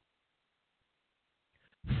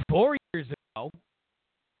 4 years ago,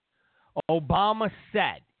 Obama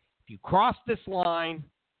said, if you cross this line,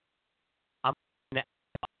 I'm going to...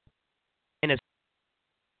 And it's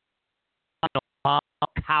Obama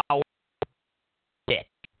coward bitch.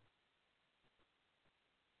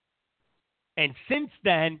 And since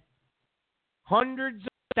then, hundreds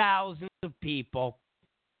of thousands of people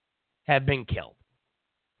have been killed.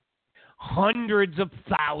 Hundreds of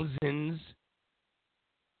thousands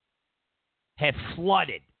have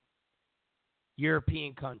flooded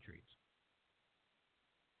European countries.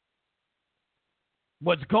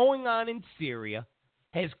 What's going on in Syria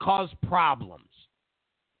has caused problems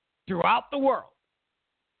throughout the world.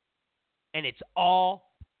 And it's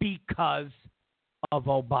all because of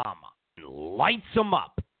Obama. It lights them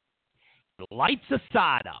up. It lights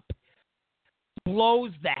Assad up.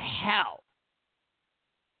 Blows the hell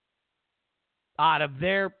out of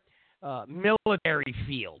their military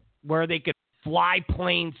field where they could fly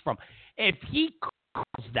planes from. If he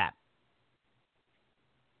calls them,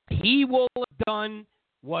 he will have done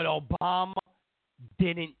what Obama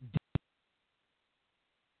didn't do.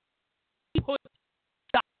 He put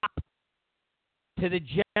stop to the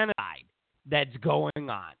genocide that's going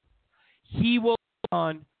on. He will have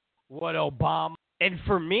done what Obama, and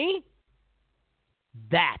for me,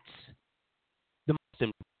 that's the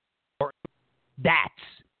most important. That's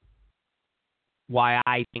why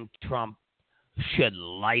I think Trump should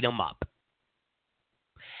light him up.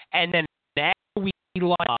 And then after we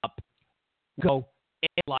light up, go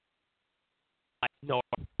and light North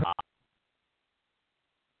Korea.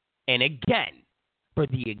 And again, for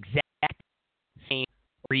the exact same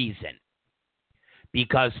reason.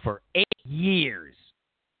 Because for 8 years,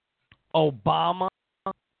 Obama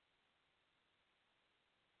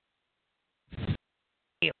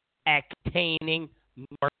failed at containing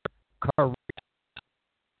North Korea.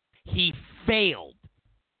 He failed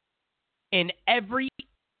in every,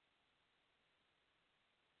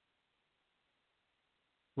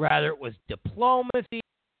 rather it was diplomacy,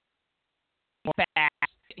 facts,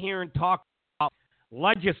 here and talk about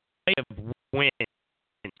legislative wins.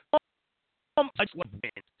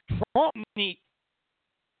 Trump needs,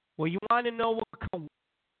 well, you want to know what kind of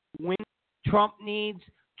win Trump needs?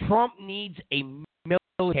 Trump needs a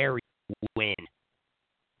military win.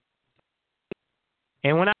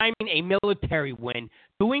 And when I mean a military win,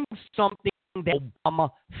 doing something that Obama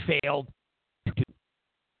failed to do.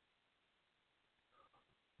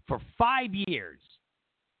 For 5 years.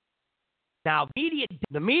 Now,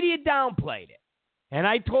 the media downplayed it. And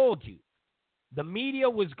I told you, the media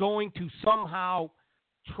was going to somehow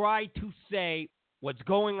try to say what's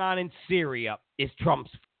going on in Syria is Trump's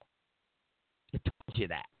fault. I told you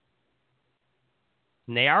that.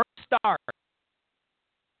 And they are stars.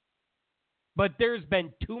 But there's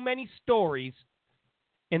been too many stories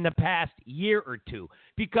in the past year or two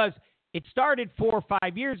because it started 4 or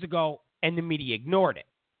 5 years ago and the media ignored it.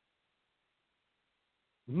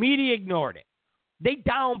 Media ignored it. They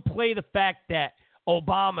downplay the fact that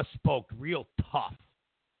Obama spoke real tough.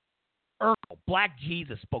 Urkel, Black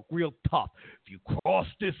Jesus, spoke real tough. If you cross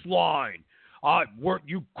this line,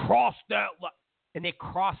 you crossed that line. And they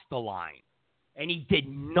crossed the line. And he did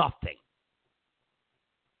nothing.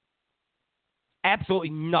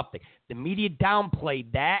 Absolutely nothing. The media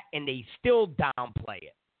downplayed that, and they still downplay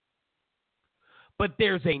it. But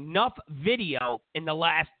there's enough video in the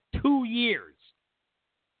last 2 years.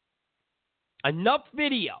 Enough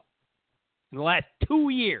video in the last 2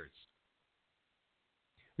 years.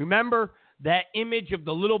 Remember that image of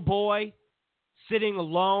the little boy sitting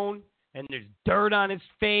alone, and there's dirt on his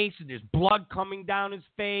face, and there's blood coming down his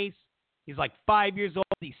face. He's like 5 years old.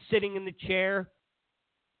 He's sitting in the chair.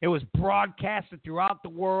 It was broadcasted throughout the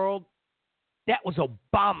world. That was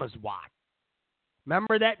Obama's watch.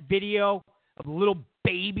 Remember that video of little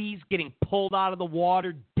babies getting pulled out of the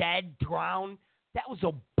water, dead, drowned? That was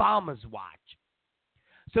Obama's watch.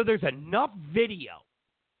 So there's enough video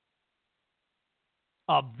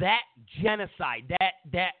of that genocide,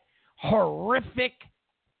 that horrific,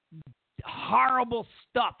 horrible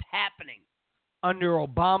stuff happening under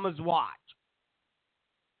Obama's watch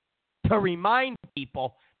to remind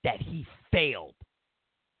people that he failed.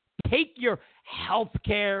 Take your health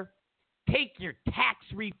care, take your tax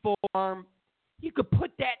reform. You could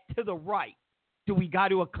put that to the right. Do we got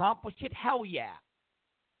to accomplish it? Hell yeah.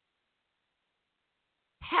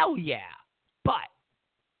 Hell yeah. But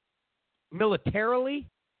militarily,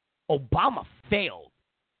 Obama failed.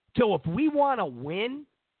 So if we want to win,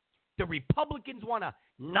 the Republicans want to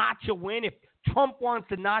notch a win. If Trump wants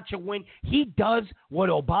to notch a win, he does what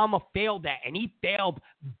Obama failed at, and he failed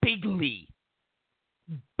bigly.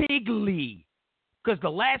 Bigly. Because the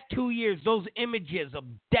last 2 years, those images of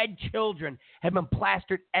dead children have been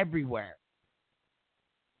plastered everywhere.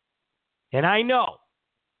 And I know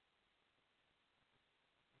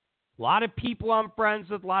a lot of people I'm friends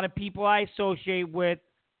with, a lot of people I associate with,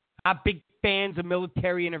 not big fans of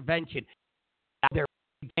military intervention. They're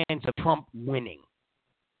big fans of Trump winning.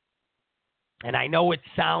 And I know it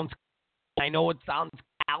sounds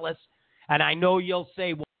callous, and I know you'll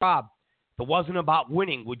say, well, Rob, if it wasn't about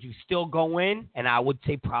winning, would you still go in? And I would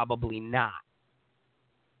say probably not.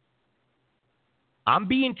 I'm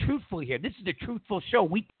being truthful here. This is a truthful show.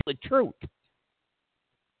 We tell the truth.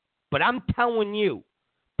 But I'm telling you,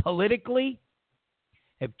 politically,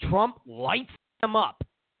 if Trump lights them up,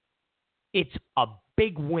 it's a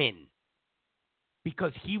big win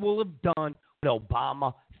because he will have done what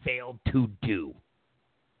Obama failed to do.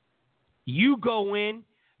 You go in,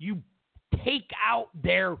 you take out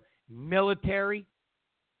their military,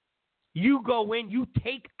 you go in, you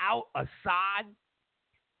take out Assad,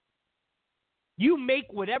 you make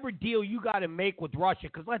whatever deal you got to make with Russia,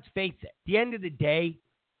 because let's face it, at the end of the day,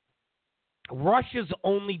 Russia's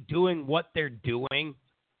only doing what they're doing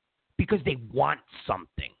because they want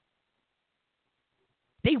something.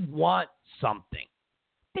 They want something.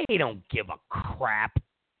 They don't give a crap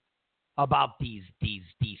about these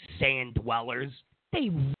sand dwellers. They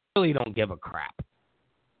really don't give a crap.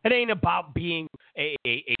 It ain't about being a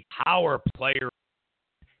power player.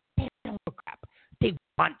 They don't give a crap. They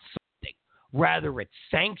want something. Rather it's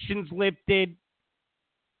sanctions lifted.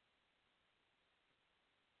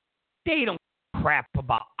 They don't give a crap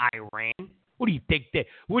about Iran. What do you think they're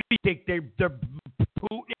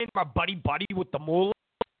Putin, our buddy with the mullah?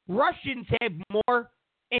 Russians have more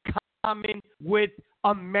in common with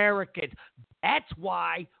Americans. That's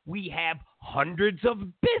why we have hundreds of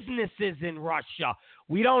businesses in Russia.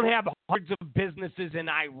 We don't have hundreds of businesses in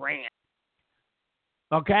Iran.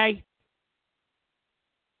 Okay?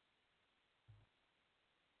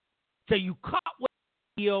 So you cut what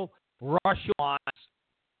deal Russia wants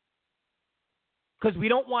because we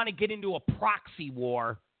don't want to get into a proxy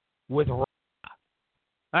war with Russia.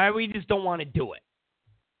 All right? We just don't want to do it.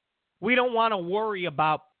 We don't want to worry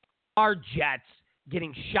about our jets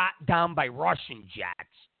getting shot down by Russian jets.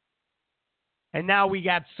 And now we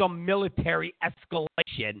got some military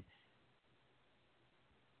escalation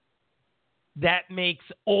that makes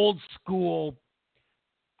old school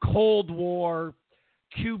Cold War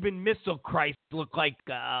Cuban Missile Crisis look like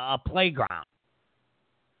a playground.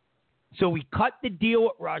 So we cut the deal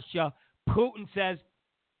with Russia. Putin says,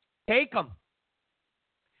 take them.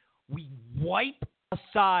 We wipe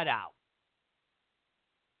Assad out.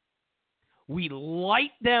 We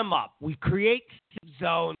light them up. We create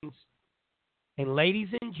zones. And ladies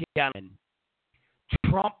and gentlemen,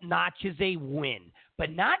 Trump notches a win.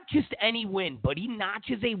 But not just any win, but he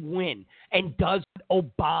notches a win and does what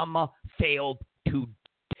Obama failed to do.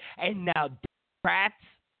 And now Democrats,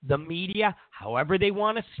 the media, however they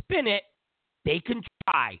want to spin it, they can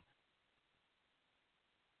try.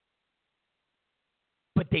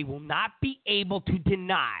 But they will not be able to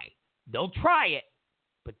deny. They'll try it,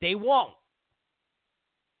 but they won't.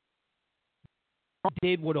 Trump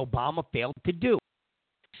did what Obama failed to do.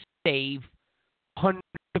 Save hundreds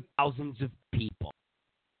of thousands of people.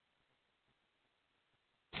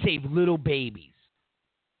 Save little babies.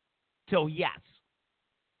 So yes,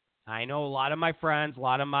 I know a lot of my friends, a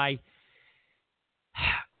lot of my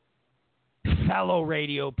fellow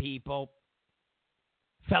radio people,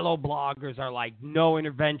 fellow bloggers are like, no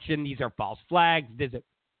intervention, these are false flags.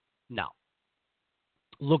 No.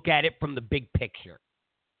 Look at it from the big picture.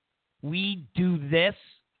 We do this,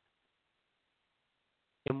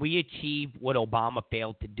 and we achieve what Obama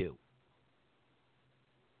failed to do.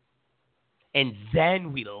 And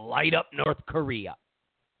then we light up North Korea.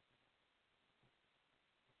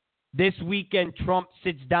 This weekend, Trump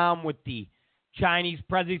sits down with the Chinese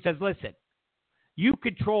president. He says, listen, you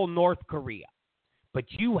control North Korea, but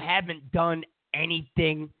you haven't done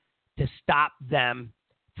anything to stop them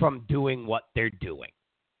from doing what they're doing.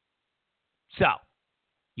 So,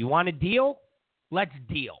 you want a deal? Let's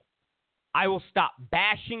deal. I will stop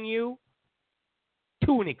bashing you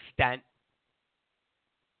to an extent.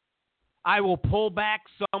 I will pull back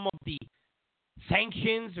some of the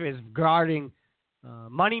sanctions regarding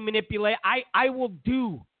money manipulation. I will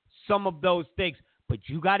do some of those things, but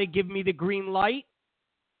you got to give me the green light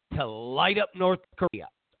to light up North Korea,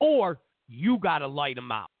 or you got to light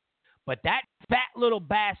them out. But that fat little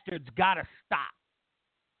bastard's got to stop.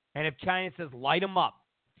 And if China says light them up,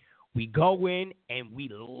 we go in and we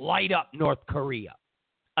light up North Korea.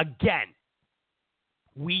 Again,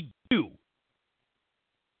 we do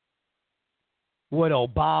what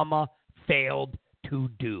Obama failed to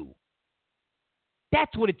do.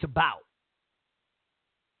 That's what it's about.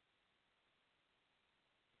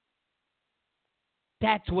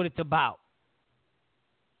 That's what it's about.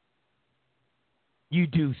 You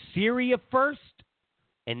do Syria first,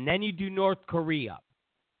 and then you do North Korea.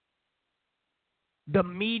 The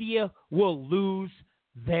media will lose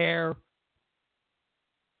their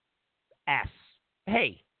S.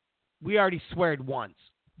 Hey, we already sweared once.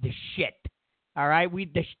 The shit. All right?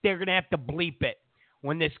 They're going to have to bleep it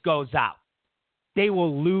when this goes out. They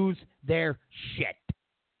will lose their shit.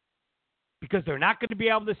 because they're not going to be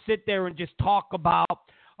able to sit there and just talk about,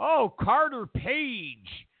 oh, Carter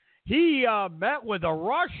Page, he met with a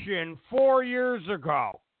Russian 4 years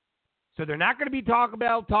ago. So they're not going to be talk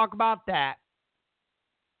about that.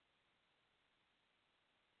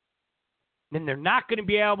 Then they're not going to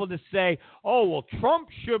be able to say, oh, well, Trump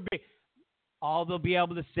should be. All they'll be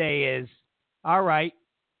able to say is, all right,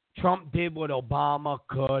 Trump did what Obama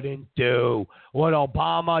couldn't do, what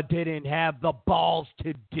Obama didn't have the balls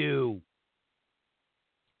to do.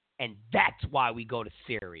 And that's why we go to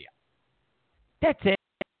Syria. That's it.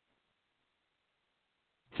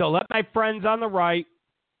 So let my friends on the right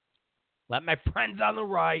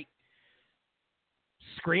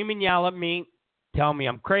scream and yell at me, tell me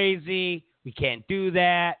I'm crazy, we can't do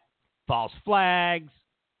that, false flags.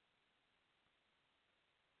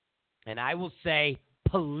 And I will say,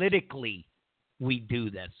 politically, we do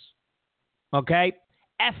this. Okay?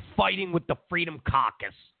 F fighting with the Freedom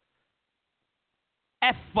Caucus.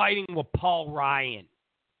 F fighting with Paul Ryan.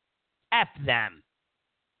 F them.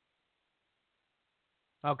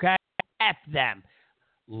 Okay? F them.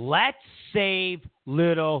 Let's save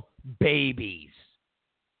little babies.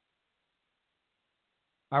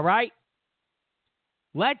 All right?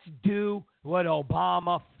 Let's do what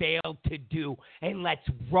Obama failed to do, and let's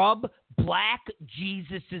rub Black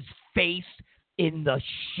Jesus' face in the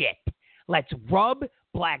shit. Let's rub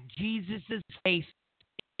Black Jesus' face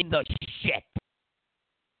in the shit.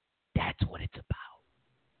 That's what it's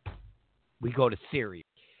about. We go to Syria.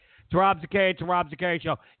 It's Rob Zicari. It's the Rob Zicari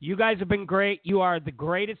Show. You guys have been great. You are the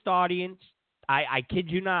greatest audience. I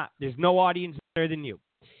kid you not. There's no audience better than you.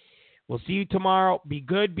 We'll see you tomorrow. Be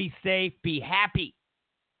good, be safe, be happy.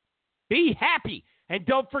 Be happy. And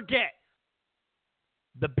don't forget,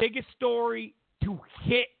 the biggest story to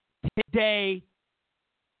hit today,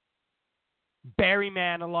 Barry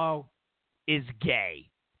Manilow is gay.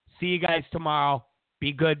 See you guys tomorrow.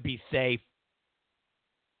 Be good, be safe.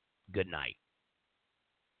 Good night.